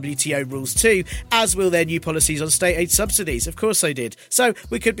breach WTO rules too, as will their new policies on state aid subsidies. Of course they did. So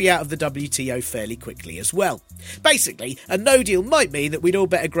we could be out of the WTO fairly quickly as well. Basically, a no deal might mean that we'd all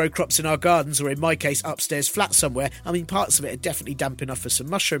better grow crops in our gardens, or in my case, upstairs flat somewhere. I mean, parts of it are definitely damp enough for some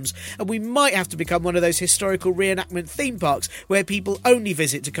mushrooms, and we might have to become one of those historical reenactment theme parks where people only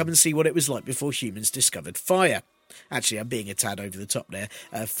visit to come and see what it was like before humans discovered fire. Actually, I'm being a tad over the top there.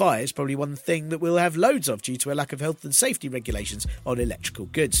 Fire is probably one thing that we'll have loads of due to a lack of health and safety regulations on electrical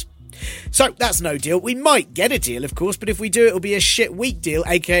goods. So that's no deal. We might get a deal, of course, but if we do, it'll be a shit weak deal,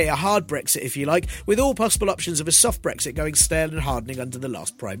 aka a hard Brexit, if you like, with all possible options of a soft Brexit going stale and hardening under the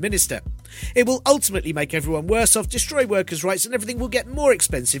last Prime Minister. It will ultimately make everyone worse off, destroy workers' rights, and everything will get more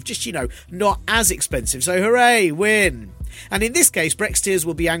expensive, just, not as expensive. So hooray, win! And in this case, Brexiteers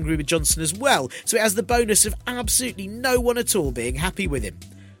will be angry with Johnson as well, so it has the bonus of absolutely no one at all being happy with him.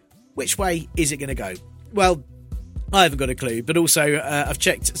 Which way is it going to go? Well, I haven't got a clue, but also I've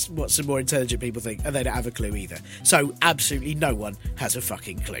checked what some more intelligent people think, and they don't have a clue either. So absolutely no one has a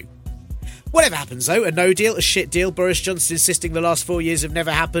fucking clue. Whatever happens though, a no deal, a shit deal, Boris Johnson insisting the last 4 years have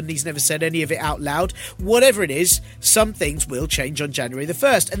never happened, he's never said any of it out loud, whatever it is, some things will change on January the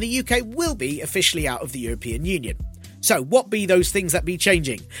 1st, and the UK will be officially out of the European Union. So, what be those things that be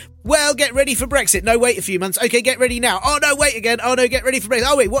changing? Well, get ready for Brexit. No, wait a few months. Okay, get ready now. Oh, no, wait again. Oh, no, get ready for Brexit.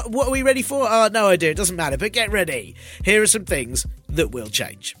 Oh, wait, what are we ready for? Oh, no idea. It doesn't matter, but get ready. Here are some things that will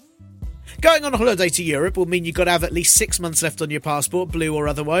change. Going on a holiday to Europe will mean you've got to have at least 6 months left on your passport, blue or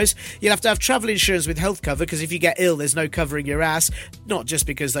otherwise. You'll have to have travel insurance with health cover, because if you get ill, there's no covering your ass. Not just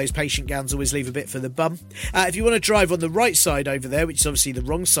because those patient gowns always leave a bit for the bum. If you want to drive on the right side over there, which is obviously the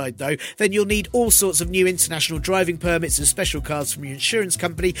wrong side though, then you'll need all sorts of new international driving permits and special cards from your insurance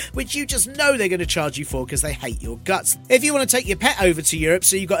company, which you just know they're going to charge you for because they hate your guts. If you want to take your pet over to Europe,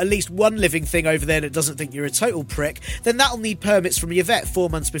 so you've got at least one living thing over there that doesn't think you're a total prick, then that'll need permits from your vet 4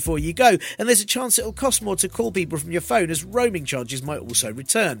 months before you go, and there's a chance it'll cost more to call people from your phone, as roaming charges might also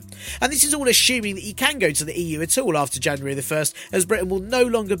return. And this is all assuming that you can go to the EU at all after January the 1st, as Britain will no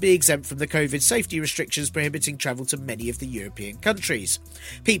longer be exempt from the COVID safety restrictions prohibiting travel to many of the European countries.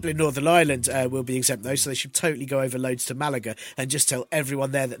 People in Northern Ireland will be exempt though, so they should totally go over loads to Malaga and just tell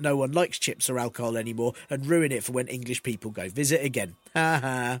everyone there that no one likes chips or alcohol anymore and ruin it for when English people go visit again.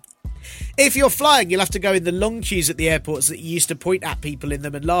 Ha. If you're flying, you'll have to go in the long queues at the airports that you used to point at people in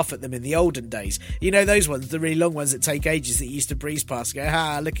them and laugh at them in the olden days. You know those ones, the really long ones that take ages that you used to breeze past and go,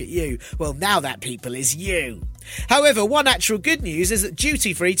 ha, look at you. Well, now that people is you. However, one actual good news is that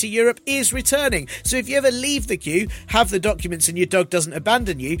duty-free to Europe is returning. So if you ever leave the queue, have the documents and your dog doesn't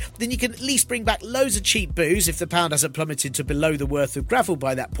abandon you, then you can at least bring back loads of cheap booze if the pound hasn't plummeted to below the worth of gravel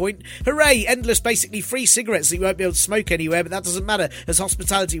by that point. Hooray, endless basically free cigarettes that you won't be able to smoke anywhere, but that doesn't matter as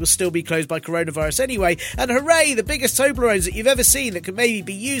hospitality will still be closed by coronavirus anyway. And hooray, the biggest Toblerones that you've ever seen that can maybe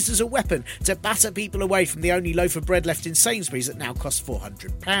be used as a weapon to batter people away from the only loaf of bread left in Sainsbury's that now costs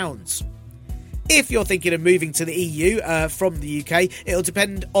 £400. If you're thinking of moving to the EU from the UK, it'll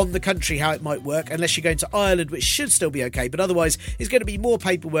depend on the country how it might work, unless you're going to Ireland, which should still be okay, but otherwise it's going to be more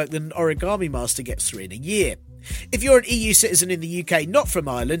paperwork than an origami master gets through in a year. If you're an EU citizen in the UK not from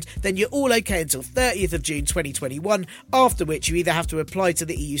Ireland, then you're all okay until 30th of June 2021, after which you either have to apply to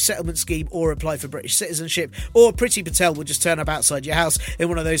the EU settlement scheme or apply for British citizenship, or Priti Patel will just turn up outside your house in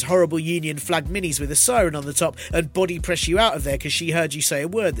one of those horrible Union flag minis with a siren on the top and body press you out of there because she heard you say a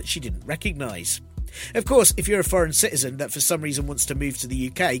word that she didn't recognise. Of course, if you're a foreign citizen that for some reason wants to move to the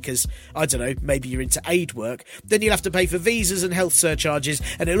UK because, I don't know, maybe you're into aid work, then you'll have to pay for visas and health surcharges,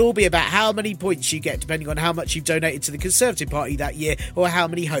 and it'll all be about how many points you get depending on how much you've donated to the Conservative Party that year or how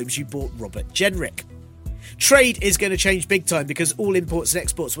many homes you bought Robert Jenrick. Trade is going to change big time because all imports and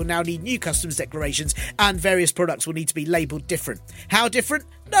exports will now need new customs declarations and various products will need to be labelled different. How different?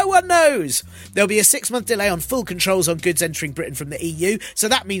 No one knows. There'll be a 6-month delay on full controls on goods entering Britain from the EU, so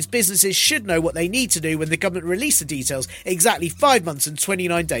that means businesses should know what they need to do when the government release the details exactly 5 months and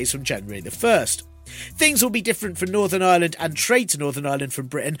 29 days from January the 1st. Things will be different for Northern Ireland and trade to Northern Ireland from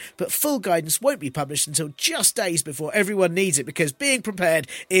Britain, but full guidance won't be published until just days before everyone needs it because being prepared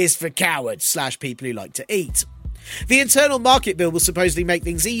is for cowards / people who like to eat. The Internal Market Bill will supposedly make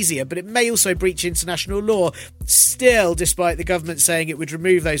things easier, but it may also breach international law, still despite the government saying it would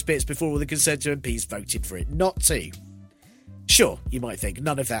remove those bits before all the Conservative MPs voted for it not to. Sure, you might think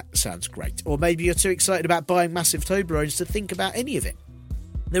none of that sounds great, or maybe you're too excited about buying massive Toblerones to think about any of it.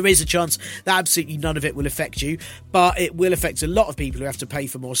 There is a chance that absolutely none of it will affect you, but it will affect a lot of people who have to pay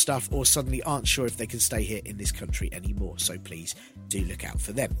for more stuff or suddenly aren't sure if they can stay here in this country anymore, so please do look out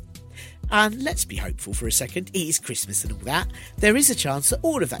for them. And let's be hopeful for a second. It is Christmas and all that. There is a chance that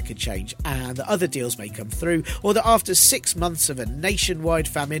all of that could change and that other deals may come through, or that after 6 months of a nationwide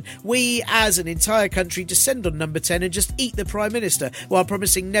famine, we as an entire country descend on number 10 and just eat the Prime Minister while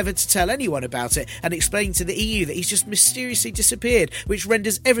promising never to tell anyone about it and explaining to the EU that he's just mysteriously disappeared, which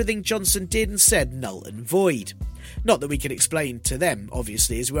renders everything Johnson did and said null and void. Not that we can explain to them,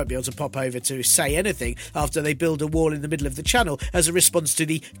 obviously, as we won't be able to pop over to say anything after they build a wall in the middle of the channel as a response to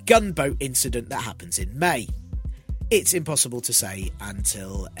the gunboat incident that happens in May. It's impossible to say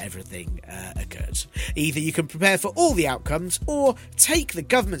until everything occurs. Either you can prepare for all the outcomes or take the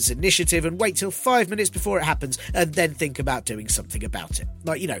government's initiative and wait till 5 minutes before it happens and then think about doing something about it.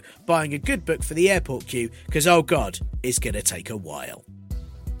 Like, buying a good book for the airport queue because, oh God, it's going to take a while.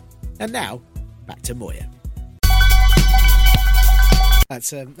 And now, back to Moya.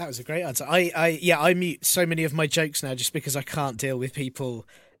 That was a great answer. I mute so many of my jokes now just because I can't deal with people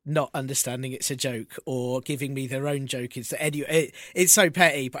not understanding it's a joke or giving me their own joke. It's so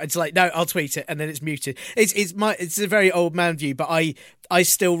petty, but it's like, no, I'll tweet it and then it's muted. It's a very old man view, but I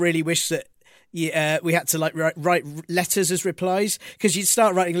still really wish that we had to write letters as replies, because you'd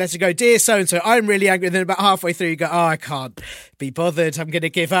start writing letters, go, dear so and so, I'm really angry, and then about halfway through you go, oh, I can't be bothered, I'm going to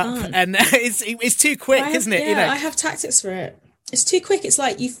give up, and it's too quick, isn't it? I have tactics for it. It's too quick. It's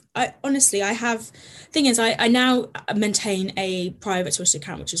like I now maintain a private Twitter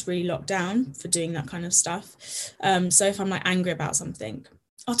account, which is really locked down for doing that kind of stuff. So if I'm angry about something,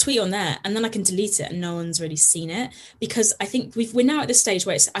 I'll tweet on there and then I can delete it and no one's really seen it, because I think we're now at this stage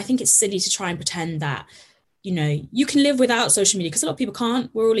where I think it's silly to try and pretend that, you can live without social media, because a lot of people can't.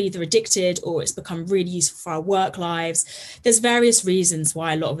 We're all either addicted or it's become really useful for our work lives. There's various reasons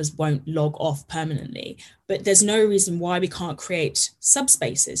why a lot of us won't log off permanently, but there's no reason why we can't create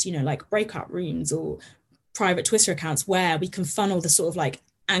subspaces, like breakout rooms or private Twitter accounts where we can funnel the sort of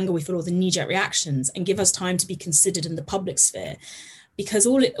anger we feel, all the knee-jerk reactions, and give us time to be considered in the public sphere. Because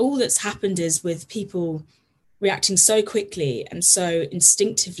all that's happened is, with people reacting so quickly and so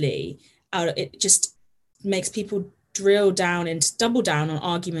instinctively, it just makes people drill down and double down on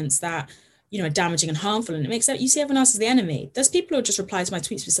arguments that are damaging and harmful, and it makes you see everyone else as the enemy. There's people who just reply to my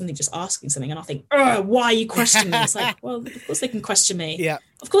tweets with something, just asking something, and I think, why are you questioning me? It's like, well, of course they can question me. Yeah,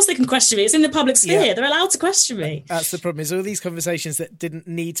 of course they can question me. It's in the public sphere. Yeah. They're allowed to question me. That's the problem, is all these conversations that didn't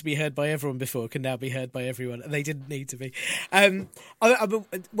need to be heard by everyone before can now be heard by everyone, and they didn't need to be.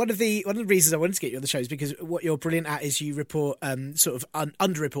 One of the reasons I wanted to get you on the show is because what you're brilliant at is you report sort of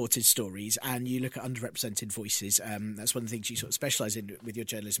underreported stories, and you look at underrepresented voices. That's one of the things you sort of specialise in with your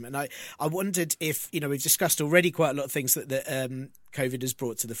journalism. And I wondered if, we've discussed already quite a lot of things that COVID has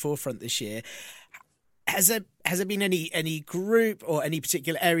brought to the forefront this year. Has there been any group or any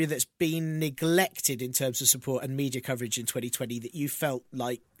particular area that's been neglected in terms of support and media coverage in 2020 that you felt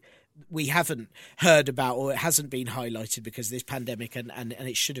like we haven't heard about, or it hasn't been highlighted because of this pandemic and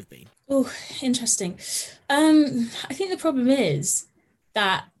it should have been? Oh, interesting. I think the problem is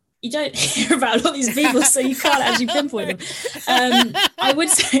that you don't hear about a lot of these people, so you can't actually pinpoint them. I would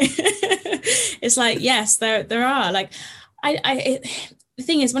say it's yes, there are. The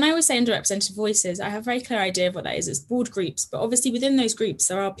thing is, when I always say underrepresented voices, I have a very clear idea of what that is. It's broad groups, but obviously within those groups,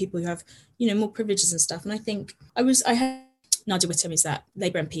 there are people who have, more privileges and stuff. And I think I had Nadia Whittome, is that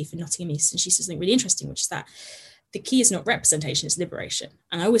Labour MP for Nottingham East, and she says something really interesting, which is that the key is not representation, it's liberation.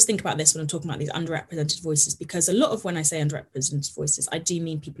 And I always think about this when I'm talking about these underrepresented voices, because a lot of when I say underrepresented voices, I do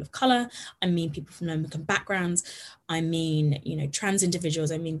mean people of colour, I mean people from low-income backgrounds, I mean, trans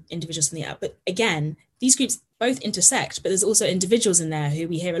individuals, I mean individuals from the out. But again, these groups both intersect, but there's also individuals in there who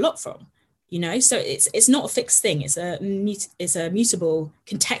we hear a lot from, so it's not a fixed thing. It's a mutable,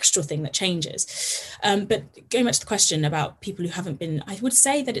 contextual thing that changes. But going back to the question about people who haven't been, I would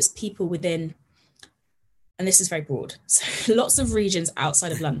say that it's people within, and this is very broad, so lots of regions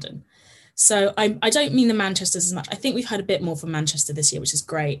outside of London. So I don't mean the Manchesters as much. I think we've had a bit more from Manchester this year, which is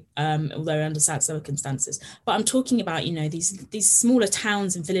great, although under sad circumstances. But I'm talking about, these smaller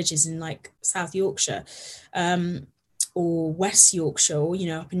towns and villages in like South Yorkshire, or West Yorkshire, or,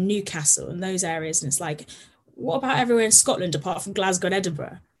 up in Newcastle and those areas. And it's like, what about everywhere in Scotland apart from Glasgow and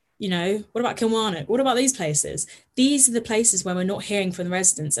Edinburgh? What about Kilmarnock? What about these places? These are the places where we're not hearing from the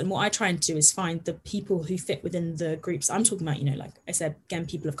residents. And what I try and do is find the people who fit within the groups I'm talking about, like I said, again,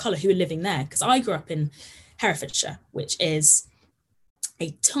 people of colour who are living there. Because I grew up in Herefordshire, which is a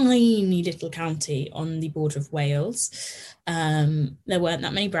tiny little county on the border of Wales. There weren't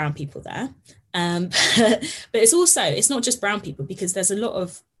that many brown people there. But it's not just brown people, because there's a lot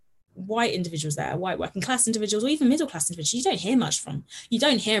of white individuals there, white working class individuals, or even middle class individuals you don't hear much from. You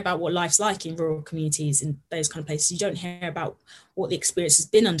don't hear about what life's like in rural communities in those kind of places. You don't hear about what the experience has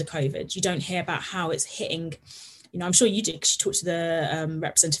been under COVID. You don't hear about how it's hitting, I'm sure you did, because you talked to the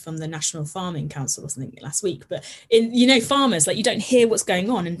representative from the National Farming Council or something last week, but farmers, like, you don't hear what's going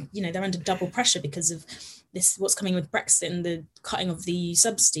on, and they're under double pressure because of this, what's coming with Brexit and the cutting of the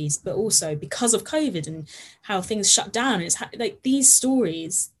subsidies, but also because of COVID and how things shut down. And it's like these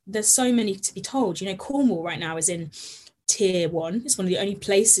stories, there's so many to be told. Cornwall right now is in tier 1. It's one of the only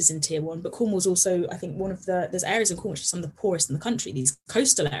places in tier 1, but Cornwall's also, I think, there's areas in Cornwall which are some of the poorest in the country, these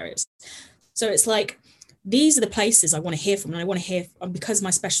coastal areas. So it's like, these are the places I want to hear from. And I want to hear, because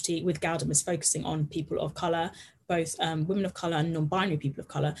my specialty with Galdem is focusing on people of colour, both women of colour and non-binary people of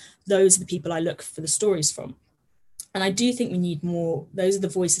colour, those are the people I look for the stories from. And I do think we need more, those are the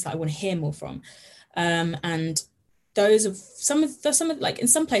voices that I want to hear more from. And those of some of like in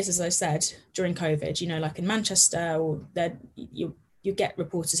some places, as I said, during COVID, like in Manchester, or that you get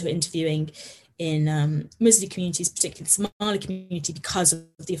reporters who are interviewing in Muslim communities, particularly the Somali community, because of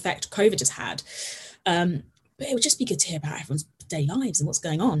the effect COVID has had. But it would just be good to hear about everyone's daily lives and what's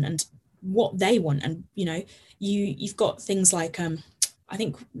going on and what they want. And you've got things like I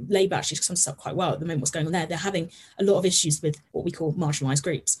think Labour actually sums up quite well at the moment what's going on there. They're having a lot of issues with what we call marginalised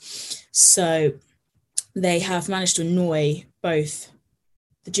groups. So they have managed to annoy both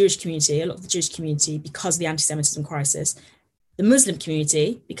the Jewish community, a lot of the Jewish community, because of the anti-Semitism crisis, the Muslim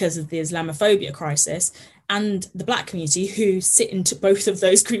community because of the Islamophobia crisis, and the Black community, who sit into both of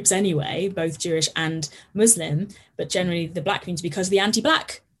those groups anyway, both Jewish and Muslim, but generally the Black community because of the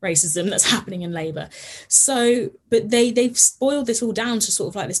anti-Black racism that's happening in Labour. So, but they've spoiled this all down to sort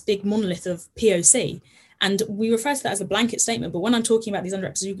of like this big monolith of POC. And we refer to that as a blanket statement. But when I'm talking about these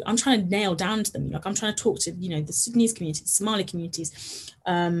underrepresented, I'm trying to nail down to them. Like, I'm trying to talk to, the Sudanese community, the Somali communities,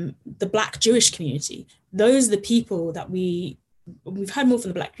 the Black Jewish community. Those are the people that we've heard more from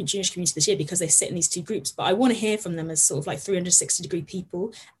the Black Jewish community this year because they sit in these two groups. But I want to hear from them as sort of like 360-degree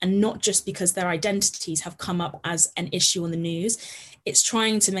people, and not just because their identities have come up as an issue on the news. It's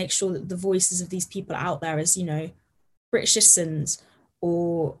trying to make sure that the voices of these people out there as, British citizens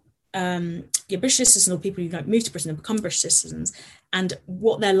or British citizens, or people who've moved to Britain and become British citizens, and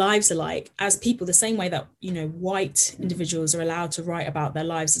what their lives are like as people, the same way that, white individuals are allowed to write about their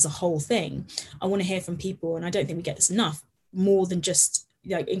lives as a whole thing. I want to hear from people, and I don't think we get this enough, more than just,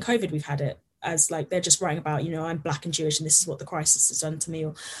 like in COVID, we've had it as like, they're just writing about, I'm Black and Jewish and this is what the crisis has done to me,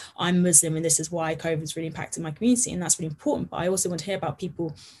 or I'm Muslim and this is why COVID's really impacted my community. And that's really important. But I also want to hear about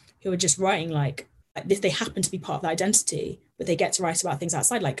people who are just writing like if they happen to be part of the identity, but they get to write about things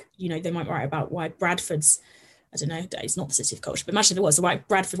outside, like, they might write about why Bradford's, I don't know, it's not the city of culture, but imagine if it was, like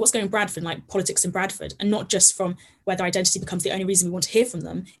Bradford, what's going on in Bradford, like politics in Bradford, and not just from where their identity becomes the only reason we want to hear from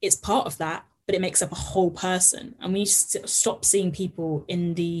them. It's part of that, but it makes up a whole person. And we need to stop seeing people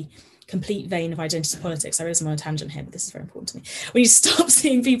in the complete vein of identity politics. I realize I'm on a tangent here, but this is very important to me. We need to stop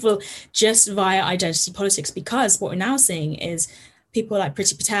seeing people just via identity politics, because what we're now seeing is people like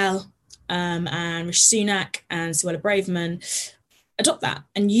Priti Patel, and Rishi Sunak and Suella Braverman adopt that,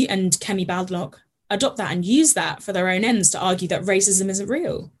 and Kemi Badenoch adopt that and use that for their own ends to argue that racism isn't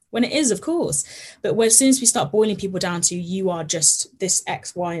real, when it is, of course. But as soon as we start boiling people down to, you are just this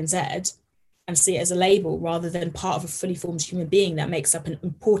X, Y, and Z, and see it as a label rather than part of a fully formed human being that makes up an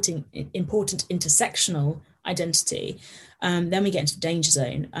important intersectional identity, then we get into the danger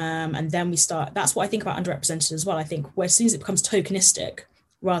zone. And then we start, that's what I think about underrepresented as well. I think as soon as it becomes tokenistic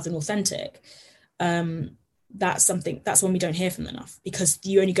rather than authentic, that's when we don't hear from them enough, because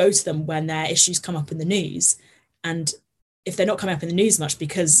you only go to them when their issues come up in the news. And if they're not coming up in the news much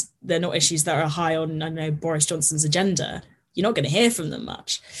because they're not issues that are high on, I don't know, Boris Johnson's agenda, you're not going to hear from them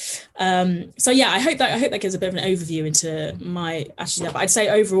much. So yeah, I hope that gives a bit of an overview into my attitude there. But I'd say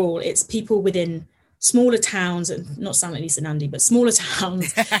overall, it's people within smaller towns, and not sound like Lisa Nandy, but smaller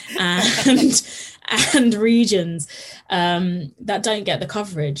towns and regions that don't get the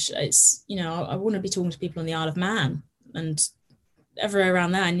coverage. It's, you know, I want to be talking to people on the Isle of Man and everywhere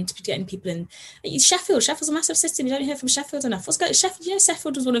around there. I need to be getting people in Sheffield. Sheffield's a massive city. You don't hear from Sheffield enough. Sheffield? You know,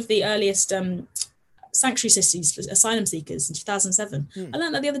 Sheffield was one of the earliest sanctuary cities for asylum seekers in 2007. I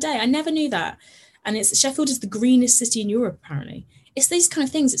learned that the other day. I never knew that. And Sheffield is the greenest city in Europe, apparently. It's these kind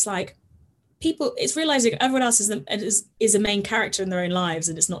of things. It's like people, it's realizing everyone else is a main character in their own lives,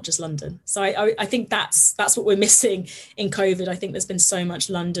 and it's not just London. So I think that's what we're missing in COVID. I think there's been so much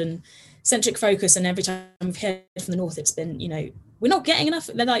London centric focus, and every time we've heard from the north, it's been, you know, we're not getting enough.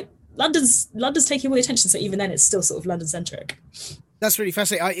 They're like, London's taking all the attention. So even then it's still sort of London centric. That's really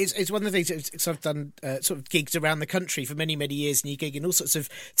fascinating. It's one of the things, because I've done sort of gigs around the country for many, many years, and you gig in all sorts of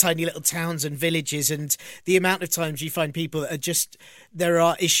tiny little towns and villages, and the amount of times you find people that are just, there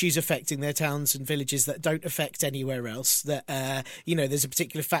are issues affecting their towns and villages that don't affect anywhere else. That, you know, there's a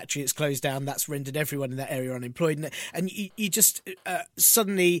particular factory that's closed down, that's rendered everyone in that area unemployed. And you just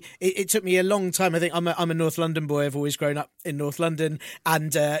suddenly, it took me a long time. I think I'm a North London boy. I've always grown up in North London.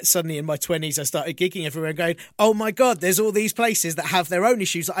 And suddenly in my 20s, I started gigging everywhere and going, oh my God, there's all these places that have their own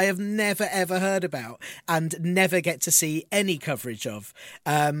issues that I have never ever heard about and never get to see any coverage of,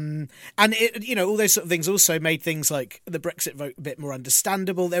 and it, you know, all those sort of things also made things like the Brexit vote a bit more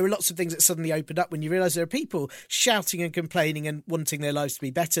understandable. There were lots of things that suddenly opened up when you realise there are people shouting and complaining and wanting their lives to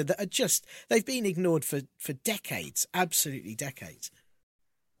be better that are just, they've been ignored for decades, absolutely decades.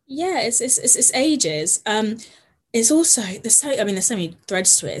 Yeah, it's ages. It's also, there's so many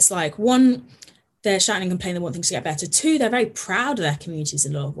threads to it. It's like, one, they're shouting and complaining, they want things to get better. Two, they're very proud of their communities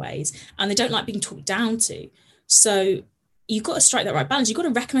in a lot of ways, and they don't like being talked down to. So you've got to strike that right balance. You've got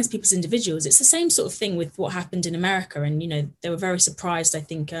to recognise people as individuals. It's the same sort of thing with what happened in America. And, you know, they were very surprised, I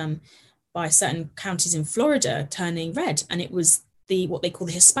think, by certain counties in Florida turning red. And it was what they call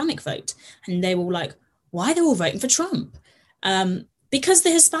the Hispanic vote. And they were all like, why are they all voting for Trump? Because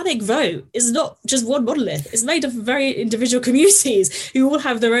the Hispanic vote is not just one monolith. It's made of very individual communities who all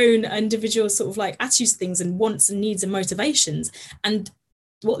have their own individual sort of like attitudes to things and wants and needs and motivations. And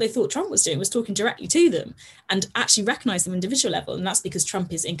what they thought Trump was doing was talking directly to them and actually recognize them on an individual level. And that's because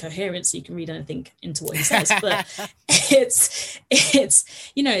Trump is incoherent, so you can read anything into what he says. But it's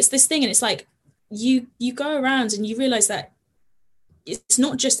you know, it's this thing, and it's like you go around and you realize that it's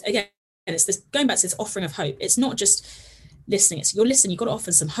not just, again, it's this, going back to this offering of hope. It's not just listening, it's you're listening, you've got to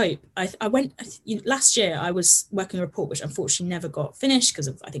offer some hope. I went, last year I was working a report which unfortunately never got finished because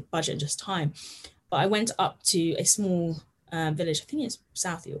of, I think, budget and just time, but I went up to a small village, I think it's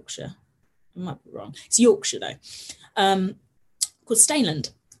South Yorkshire, I might be wrong, it's Yorkshire though, called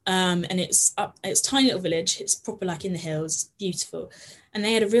Stainland, and it's a tiny little village, it's proper like in the hills, beautiful, and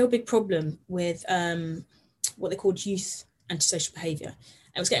they had a real big problem with what they called youth antisocial behaviour.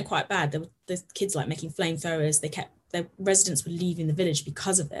 It was getting quite bad. The kids like making flamethrowers, their residents were leaving the village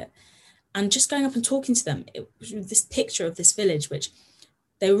because of it. And just going up and talking to them, it was this picture of this village, which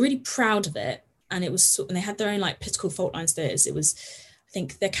they were really proud of it. And it was, and they had their own like political fault lines there. It was, I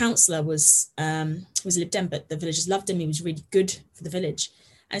think their councillor was Lib Dem, but the villagers loved him. He was really good for the village.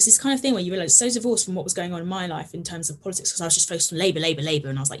 And it's this kind of thing where you realise it's so divorced from what was going on in my life in terms of politics, because I was just focused on Labour.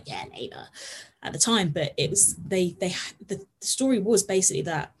 And I was like, yeah, Labour at the time. But it was, the story was basically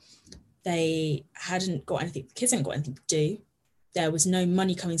that they hadn't got anything, the kids hadn't got anything to do. There was no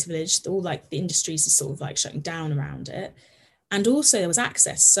money coming to the village. All like the industries are sort of like shutting down around it. And also there was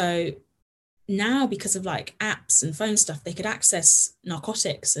access. So now, because of like apps and phone stuff, they could access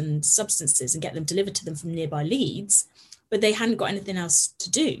narcotics and substances and get them delivered to them from nearby Leeds, but they hadn't got anything else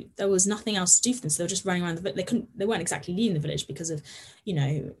to do. There was nothing else to do for them. So they were just running around the village. They weren't exactly leaving the village because of, you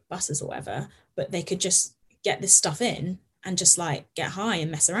know, buses or whatever, but they could just get this stuff in and just like get high and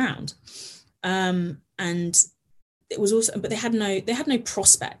mess around. And it was also, but they had no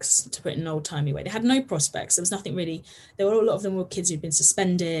prospects, to put it in an old timey way. They had no prospects. There was nothing really. There were a lot of them were kids who'd been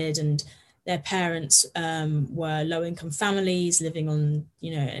suspended, and their parents were low income families living on,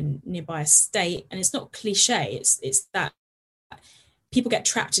 you know, a nearby estate. And it's not cliche. It's that people get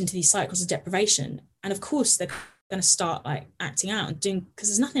trapped into these cycles of deprivation. And of course, they're going to start like acting out and doing, because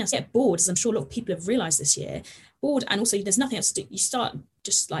there's nothing else to get bored, as I'm sure a lot of people have realized this year, bored. And also there's nothing else to do. You start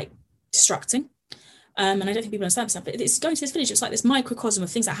just like destructing. And I don't think people understand this, but it's going to this village. It's like this microcosm of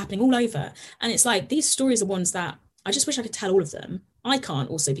things that are happening all over. And it's like, these stories are ones that I just wish I could tell all of them. I can't,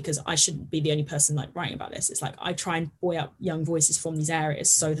 also because I shouldn't be the only person like writing about this. It's like, I try and buoy up young voices from these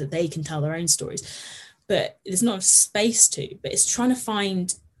areas so that they can tell their own stories, but there's not a space to, but it's trying to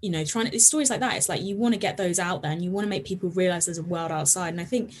find, it's stories like that. It's like, you want to get those out there and you want to make people realize there's a world outside. And I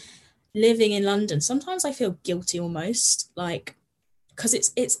think living in London, sometimes I feel guilty almost, like, because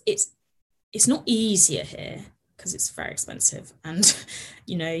it's not easier here because it's very expensive, and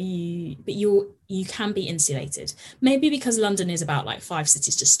you can be insulated, maybe because London is about like 5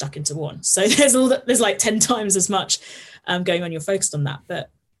 cities just stuck into one, so there's like 10 times as much going on. You're focused on that, but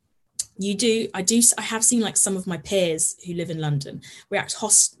I have seen like some of my peers who live in London react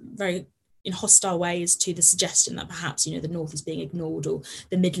very in hostile ways to the suggestion that perhaps, the North is being ignored or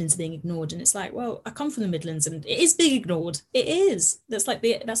the Midlands are being ignored. And it's like, well, I come from the Midlands and it is being ignored. It is.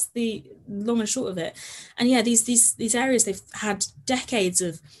 That's the long and short of it. And yeah, these areas, they've had decades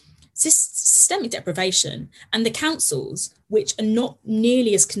of systemic deprivation, and the councils, which are not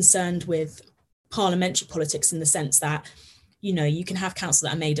nearly as concerned with parliamentary politics in the sense that, you can have councils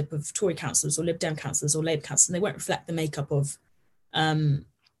that are made up of Tory councillors or Lib Dem councillors or Labour councillors, and they won't reflect the makeup of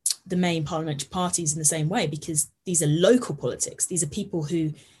the main parliamentary parties in the same way, because these are local politics. These are people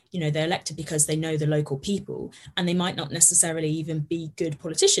who, they're elected because they know the local people, and they might not necessarily even be good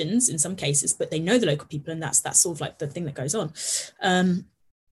politicians in some cases, but they know the local people, and that's sort of like the thing that goes on.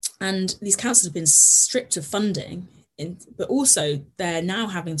 And these councils have been stripped of funding, but also they're now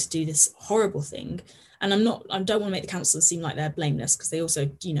having to do this horrible thing. And I don't want to make the councils seem like they're blameless, because they also,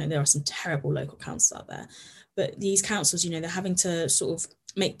 there are some terrible local councils out there. But these councils, they're having to sort of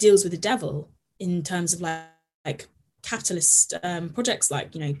make deals with the devil in terms of like capitalist projects,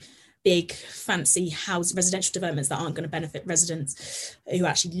 like, big fancy residential developments that aren't going to benefit residents who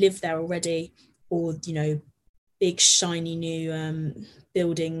actually live there already, or, big shiny new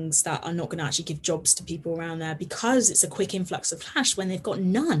buildings that are not going to actually give jobs to people around there, because it's a quick influx of cash when they've got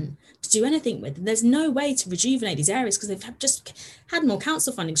none to do anything with. And there's no way to rejuvenate these areas because they've just had more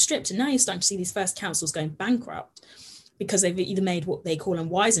council funding stripped, and now you're starting to see these first councils going bankrupt because they've either made what they call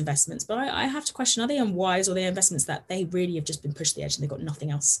unwise investments. But I have to question, are they unwise, or are they investments that they really have just been pushed to the edge and they've got nothing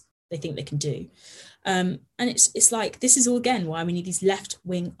else they think they can do? And it's like, this is all again why we need these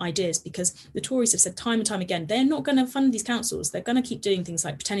left-wing ideas, because the Tories have said time and time again, they're not going to fund these councils. They're going to keep doing things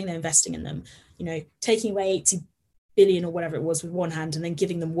like pretending they're investing in them, taking away 80 billion or whatever it was with one hand and then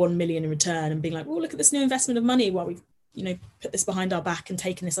giving them 1 million in return and being like, oh, look at this new investment of money while we've, put this behind our back and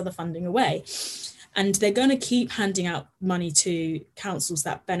taken this other funding away. And they're going to keep handing out money to councils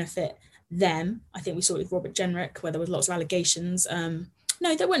that benefit them. I think we saw it with Robert Jenrick, where there was lots of allegations.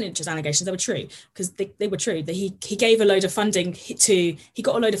 No, they weren't just allegations, they were true, because they were true. That he gave a load of funding he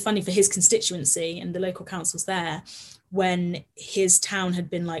got a load of funding for his constituency and the local councils there, when his town had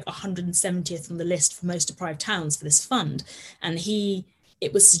been like 170th on the list for most deprived towns for this fund. And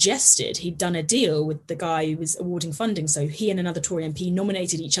it was suggested he'd done a deal with the guy who was awarding funding. So he and another Tory MP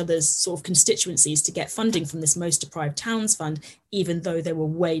nominated each other's sort of constituencies to get funding from this most deprived towns fund, even though they were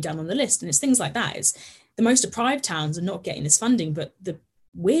way down on the list. And it's things like that. It's the most deprived towns are not getting this funding, but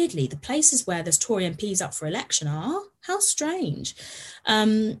weirdly, the places where there's Tory MPs up for election are. How strange.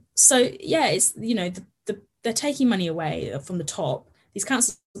 So yeah, it's, they're taking money away from the top. These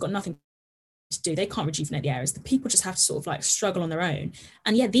councils have got nothing to do. They can't rejuvenate the areas. The people just have to sort of like struggle on their own.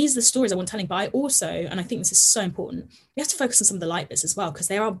 And yeah, these are the stories I want telling. But I also, and I think this is so important, we have to focus on some of the light bits as well, because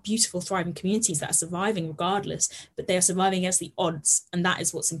there are beautiful, thriving communities that are surviving regardless, but they are surviving against the odds. And that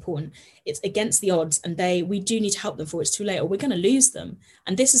is what's important. It's against the odds, and we do need to help them before it's too late, or we're going to lose them.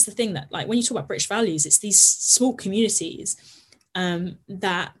 And this is the thing that, like, when you talk about British values, it's these small communities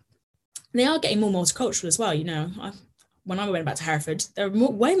that they are getting more multicultural as well. When I went back to Hereford, there are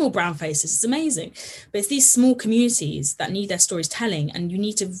way more brown faces. It's amazing. But it's these small communities that need their stories telling, and you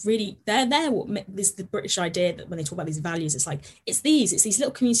need to really, they're what is the British idea, that when they talk about these values, it's like, it's these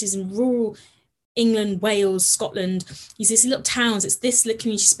little communities in rural England, Wales, Scotland, these little towns, it's this little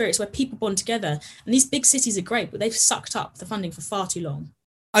community spirits where people bond together. And these big cities are great, but they've sucked up the funding for far too long.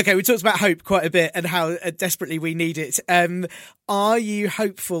 Okay, we talked about hope quite a bit and how desperately we need it. Are you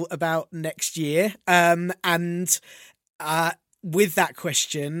hopeful about next year? With that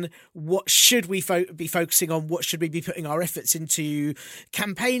question, what should we be focusing on? What should we be putting our efforts into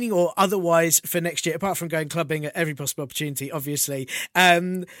campaigning or otherwise for next year, apart from going clubbing at every possible opportunity, obviously?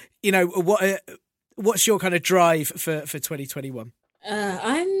 What's your kind of drive for 2021?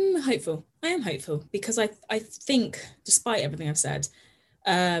 I'm hopeful. I am hopeful because I think, despite everything I've said,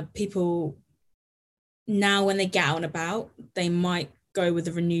 people now, when they get out and about, they might go with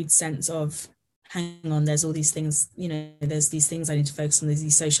a renewed sense of, hang on, there's all these things, there's these things I need to focus on, there's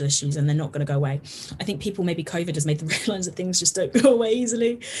these social issues, and they're not going to go away. I think people, maybe COVID has made them realize that things just don't go away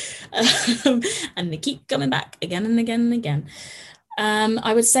easily. And they keep coming back again and again and again.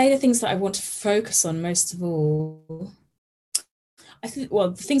 I would say the things that I want to focus on most of all,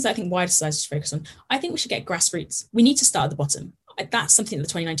 the things that I think wider society should focus on, I think we should get grassroots. We need to start at the bottom. That's something that the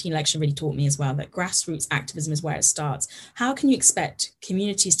 2019 election really taught me as well, that grassroots activism is where it starts. How can you expect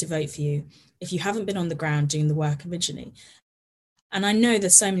communities to vote for you if you haven't been on the ground doing the work originally? And I know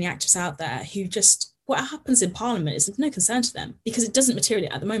there's so many activists out there who just, what happens in Parliament is of no concern to them because it doesn't materially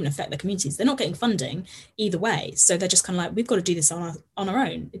at the moment affect their communities. They're not getting funding either way. So they're just kind of like, we've got to do this on our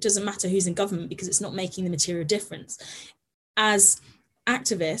own. It doesn't matter who's in government because it's not making the material difference. As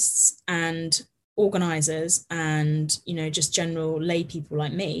activists and organisers and just general lay people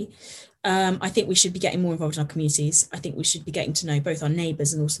like me, I think we should be getting more involved in our communities. I think we should be getting to know both our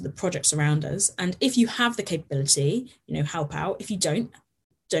neighbours and also the projects around us. And if you have the capability, help out. If you don't,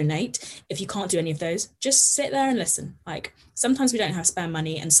 donate. If you can't do any of those, just sit there and listen. Like, sometimes we don't have spare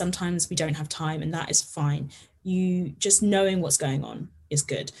money and sometimes we don't have time, and that is fine. You just knowing what's going on is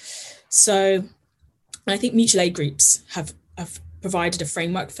good. So I think mutual aid groups have provided a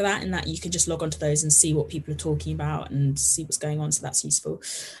framework for that, in that you can just log onto those and see what people are talking about and see what's going on. So that's useful.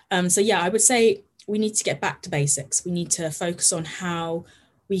 So yeah, I would say we need to get back to basics. We need to focus on how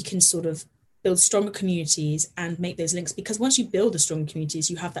we can sort of build stronger communities and make those links, because once you build the stronger communities,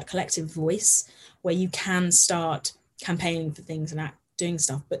 you have that collective voice where you can start campaigning for things and doing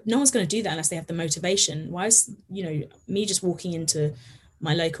stuff. But no one's going to do that unless they have the motivation. Why is, me just walking into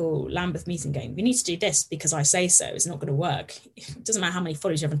my local Lambeth meeting going, we need to do this because I say so, it's not going to work. It doesn't matter how many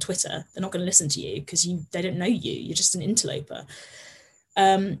followers you have on Twitter, they're not going to listen to you because they don't know you. You're just an interloper.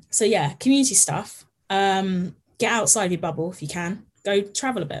 So yeah, community stuff. Get outside of your bubble if you can. Go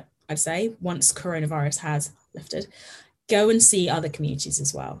travel a bit, I'd say, once coronavirus has lifted. Go and see other communities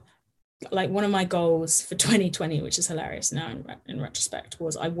as well. Like, one of my goals for 2020, which is hilarious now in retrospect,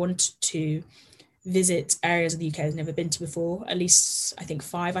 was I wanted to visit areas of the UK I've never been to before. At least I think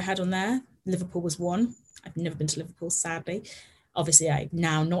 5 I had on there. Liverpool was one. I've never been to Liverpool, sadly. Obviously, I've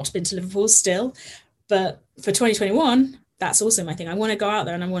now not been to Liverpool still. But for 2021, that's also my thing. I want to go out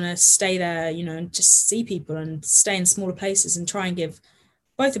there and I want to stay there, and just see people and stay in smaller places and try and give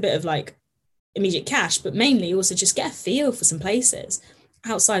both a bit of like immediate cash, but mainly also just get a feel for some places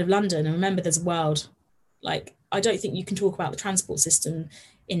outside of London. And remember, there's a world. Like, I don't think you can talk about the transport system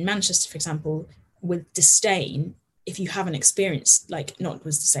in Manchester, for example, with disdain if you haven't experienced, not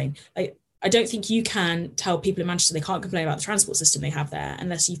with disdain, I don't think you can tell people in Manchester they can't complain about the transport system they have there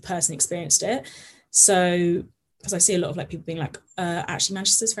unless you've personally experienced it. So, because I see a lot of people being like, actually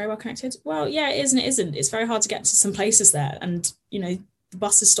Manchester's very well connected. Well, yeah, it is and it isn't. It's very hard to get to some places there, and the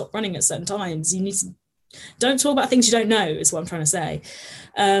buses stop running at certain times. You need to, don't talk about things you don't know, is what I'm trying to say.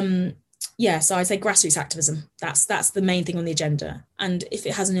 So I'd say grassroots activism. That's the main thing on the agenda. And if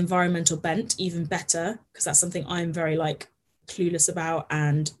it has an environmental bent, even better, because that's something I'm very clueless about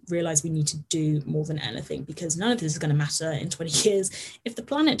and realize we need to do more than anything, because none of this is going to matter in 20 years if the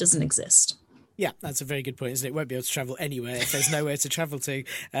planet doesn't exist. Yeah, that's a very good point, isn't it? Won't be able to travel anywhere if there's nowhere to travel to.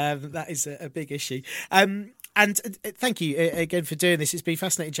 That is a big issue. And thank you again for doing this. It's been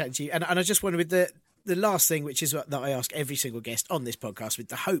fascinating chatting to you. And I just wonder, with the last thing, which is that I ask every single guest on this podcast, with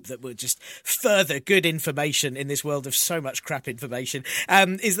the hope that we'll just further good information in this world of so much crap information,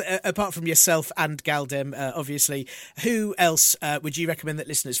 is that, apart from yourself and Galdem, obviously, who else would you recommend that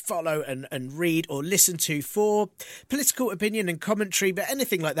listeners follow and read or listen to for political opinion and commentary, but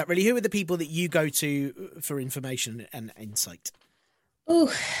anything like that, really? Who are the people that you go to for information and insight?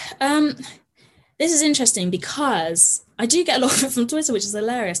 This is interesting because I do get a lot of it from Twitter, which is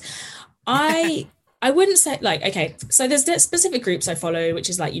hilarious. I wouldn't say okay, so there's specific groups I follow, which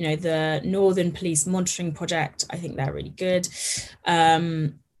is the Northern Police Monitoring Project. I think they're really good.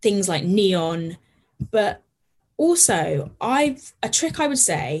 Things like Neon, but also a trick I would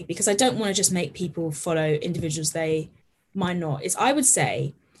say, because I don't want to just make people follow individuals they might not, is I would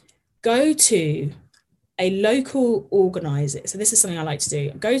say go to a local organizer. So this is something I like to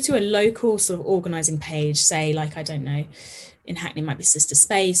do. Go to a local sort of organizing page, say I don't know, in Hackney it might be Sister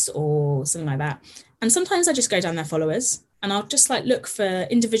Space or something like that. And sometimes I just go down their followers and I'll just look for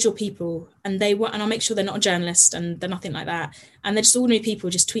individual people, and I'll make sure they're not a journalist and they're nothing like that. And they're just ordinary people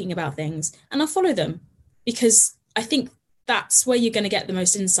just tweeting about things, and I'll follow them because I think that's where you're going to get the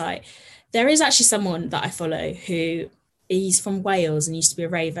most insight. There is actually someone that I follow who He's from Wales and used to be a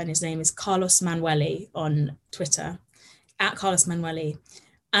raver, and his name is Carlos Manueli on Twitter, at Carlos Manueli.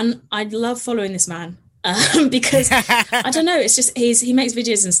 And I love following this man because I don't know, it's just he makes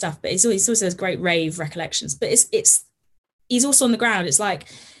videos and stuff, but he also has great rave recollections. But he's also on the ground. It's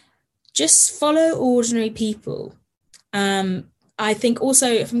like, just follow ordinary people. I think also,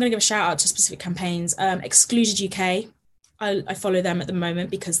 if I'm going to give a shout out to specific campaigns, Excluded UK, I follow them at the moment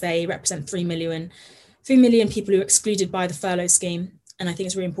because they represent 3 million people who are excluded by the furlough scheme. And I think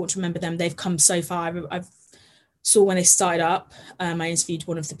it's really important to remember them. They've come so far. I've saw when they started up. I interviewed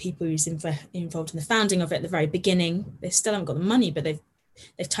one of the people who's involved in the founding of it at the very beginning. They still haven't got the money, but they've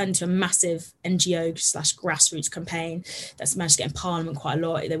turned into a massive NGO/grassroots campaign that's managed to get in Parliament quite a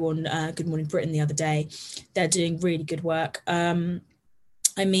lot. They were on Good Morning Britain the other day. They're doing really good work. I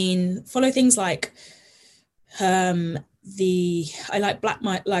mean, follow things like I like Black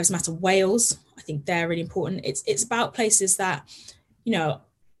Lives Matter Wales. I think they're really important. It's about places that, you know,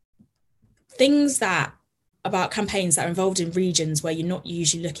 things that about campaigns that are involved in regions where you're not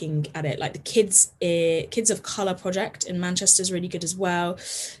usually looking at it, like the Kids of Colour project in Manchester is really good as well.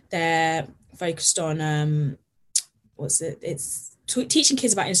 They're focused on it's teaching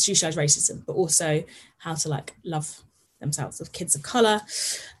kids about institutionalized racism, but also how to like love themselves, of kids of colour.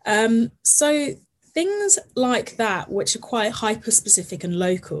 So things like that, which are quite hyper specific and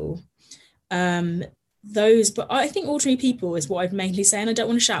local, but I think ordinary people is what I'd mainly say, and I don't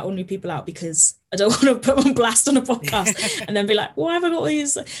want to shout ordinary people out because I don't want to put them on blast on a podcast and then be like, why have I got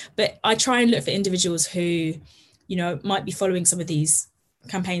these? But I try and look for individuals who, you know, might be following some of these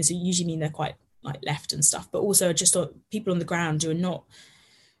campaigns who usually mean they're quite like left and stuff, but also just people on the ground who are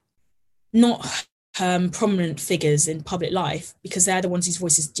not prominent figures in public life, because they're the ones whose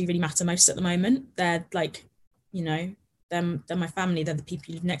voices do really matter most at the moment. They're like, you know, they're my family, they're the people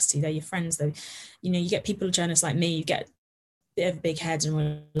you live next to, they're your friends. Though, you know, you get people, journalists like me, you get a bit of a big head and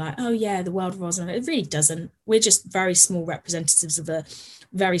we're like, oh yeah, the world was, it really doesn't. We're just very small representatives of a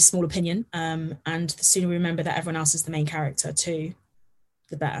very small opinion, and the sooner we remember that everyone else is the main character too,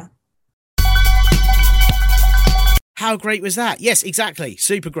 the better. How great was that? Yes, exactly.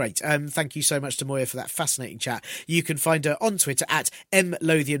 Super great. Thank you so much to Moya for that fascinating chat. You can find her on Twitter at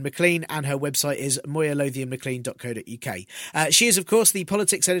 @MLothianMcLean, and her website is moyalothianmclean.co.uk. She is, of course, the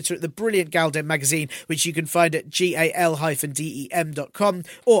politics editor at the brilliant Galdem magazine, which you can find at gal-dem.com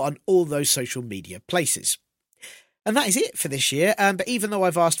or on all those social media places. And that is it for this year. But even though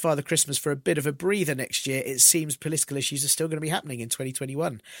I've asked Father Christmas for a bit of a breather next year, it seems political issues are still going to be happening in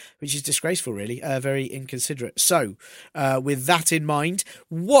 2021, which is disgraceful, really. Very inconsiderate. So, with that in mind,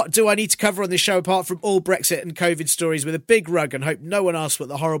 what do I need to cover on this show apart from all Brexit and COVID stories with a big rug and hope no one asks what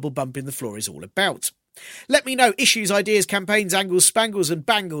the horrible bump in the floor is all about? Let me know issues, ideas, campaigns, angles, spangles and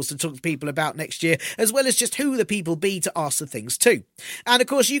bangles to talk to people about next year, as well as just who the people be to ask the things to. And of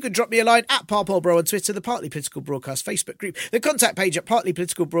course, you can drop me a line at ParPolBro on Twitter, the Partly Political Broadcast Facebook group, the contact page at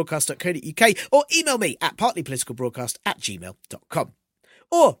partlypoliticalbroadcast.co.uk, or email me at partlypoliticalbroadcast@gmail.com.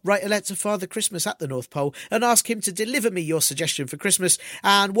 Or write a letter to Father Christmas at the North Pole and ask him to deliver me your suggestion for Christmas,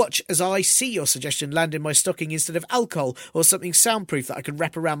 and watch as I see your suggestion land in my stocking instead of alcohol or something soundproof that I can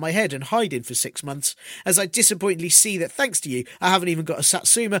wrap around my head and hide in for 6 months. As I disappointingly see that thanks to you, I haven't even got a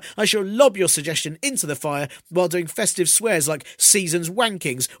Satsuma, I shall lob your suggestion into the fire while doing festive swears like season's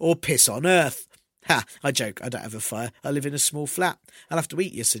wankings or piss on earth. Ha, I joke, I don't have a fire. I live in a small flat. I'll have to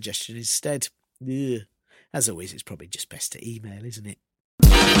eat your suggestion instead. Ugh. As always, it's probably just best to email, isn't it?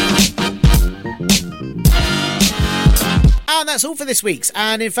 And that's all for this week's,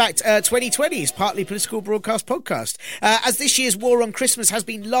 and in fact 2020's Partly Political Broadcast podcast. As this year's war on Christmas has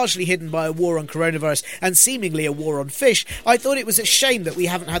been largely hidden by a war on coronavirus and seemingly a war on fish, I thought it was a shame that we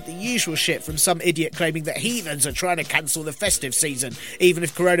haven't had the usual shit from some idiot claiming that heathens are trying to cancel the festive season. Even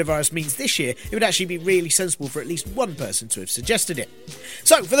if coronavirus means this year, it would actually be really sensible for at least one person to have suggested it.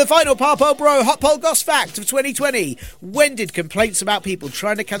 So for the final ParPolBro Hot Poll Goss fact of 2020, when did complaints about people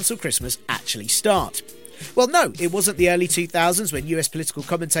trying to cancel Christmas actually start? Well, no, it wasn't the early 2000s when US political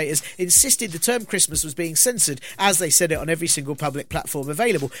commentators insisted the term Christmas was being censored, as they said it on every single public platform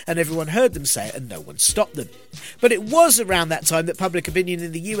available, and everyone heard them say it and no one stopped them. But it was around that time that public opinion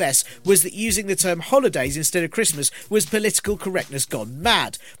in the US was that using the term holidays instead of Christmas was political correctness gone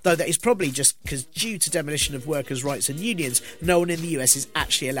mad, though that is probably just because due to demolition of workers' rights and unions, no one in the US is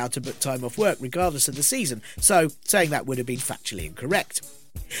actually allowed to book time off work regardless of the season, so saying that would have been factually incorrect.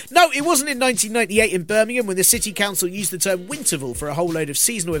 No, it wasn't in 1998 in Birmingham when the City Council used the term Winterval for a whole load of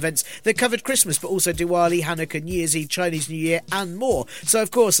seasonal events that covered Christmas, but also Diwali, Hanukkah, New Year's Eve, Chinese New Year and more. So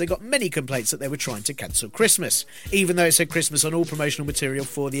of course they got many complaints that they were trying to cancel Christmas, even though it said Christmas on all promotional material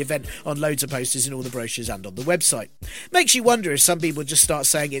for the event, on loads of posters in all the brochures and on the website. Makes you wonder if some people just start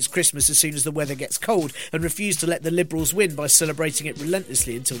saying it's Christmas as soon as the weather gets cold and refuse to let the Liberals win by celebrating it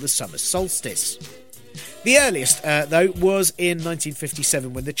relentlessly until the summer solstice. The earliest, though, was in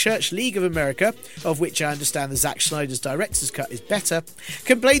 1957 when the Church League of America, of which I understand the Zack Snyder's director's cut is better,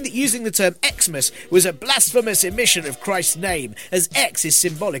 complained that using the term Xmas was a blasphemous omission of Christ's name, as X is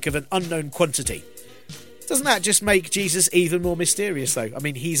symbolic of an unknown quantity. Doesn't that just make Jesus even more mysterious, though? I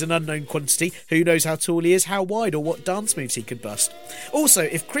mean, he's an unknown quantity. Who knows how tall he is, how wide, or what dance moves he could bust? Also,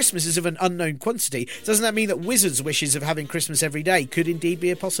 if Christmas is of an unknown quantity, doesn't that mean that wizards' wishes of having Christmas every day could indeed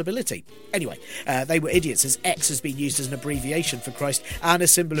be a possibility? Anyway, they were idiots, as X has been used as an abbreviation for Christ and a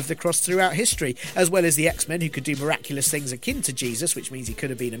symbol of the cross throughout history, as well as the X-Men, who could do miraculous things akin to Jesus, which means he could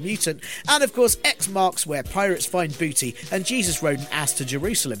have been a mutant, and of course X marks where pirates find booty, and Jesus rode an ass to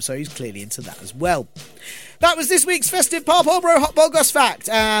Jerusalem, so he's clearly into that as well. That was this week's festive Parpolboro Hot Bolgos fact,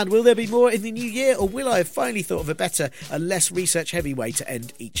 and will there be more in the new year, or will I have finally thought of a better and less research-heavy way to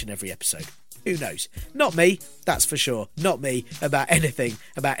end each and every episode? Who knows? Not me, that's for sure. Not me about anything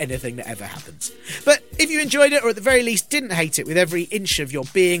that ever happens. But if you enjoyed it, or at the very least didn't hate it with every inch of your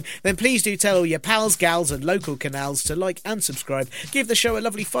being, then please do tell all your pals, gals and local canals to like and subscribe. Give the show a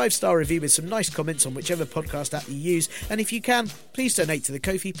lovely 5-star review with some nice comments on whichever podcast app you use, and if you can, please donate to the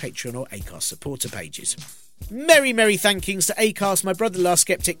Ko-fi, Patreon or Acast supporter pages. Merry thankings to Acast, my brother-in-law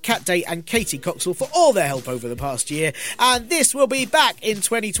Skeptic, Cat Day and Katie Coxall for all their help over the past year, and this will be back in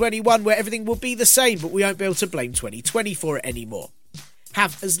 2021 where everything will be the same, but we won't be able to blame 2020 for it anymore.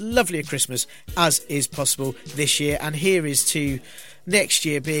 Have as lovely a Christmas as is possible this year, and here is to next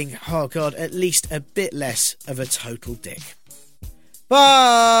year being, oh God, at least a bit less of a total dick.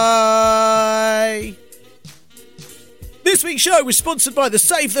 Bye! This week's show was sponsored by the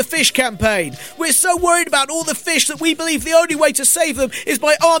Save the Fish campaign. We're so worried about all the fish that we believe the only way to save them is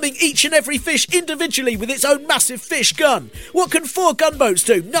by arming each and every fish individually with its own massive fish gun. What can 4 gunboats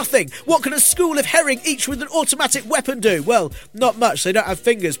do? Nothing. What can a school of herring, each with an automatic weapon, do? Well, not much. They don't have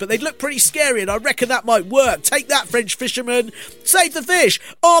fingers, but they'd look pretty scary, and I reckon that might work. Take that, French fishermen. Save the fish.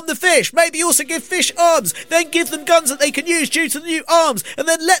 Arm the fish. Maybe also give fish arms. Then give them guns that they can use due to the new arms. And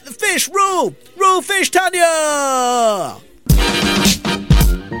then let the fish rule. Rule fish, Tanya!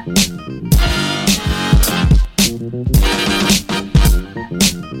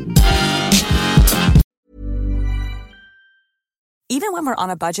 Even when we're on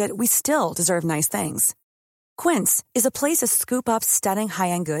a budget, we still deserve nice things. Quince is a place to scoop up stunning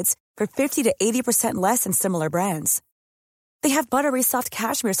high-end goods for 50 to 80% less than similar brands. They have buttery soft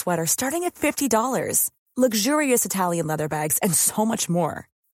cashmere sweaters starting at $50, luxurious Italian leather bags, and so much more.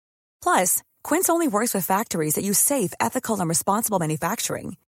 Plus, Quince only works with factories that use safe, ethical, and responsible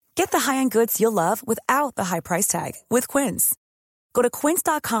manufacturing. Get the high-end goods you'll love without the high price tag with Quince. Go to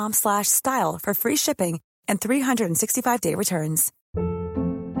quince.com/style for free shipping and 365-day returns.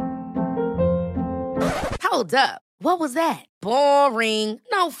 Hold up. What was that? Boring.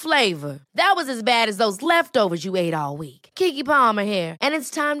 No flavor. That was as bad as those leftovers you ate all week. Keke Palmer here, and it's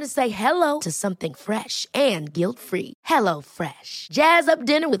time to say hello to something fresh and guilt-free. HelloFresh. Jazz up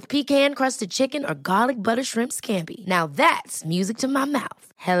dinner with pecan-crusted chicken or garlic butter shrimp scampi. Now that's music to my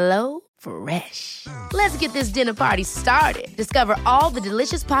mouth. HelloFresh. Let's get this dinner party started. Discover all the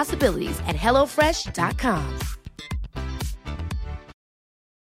delicious possibilities at HelloFresh.com.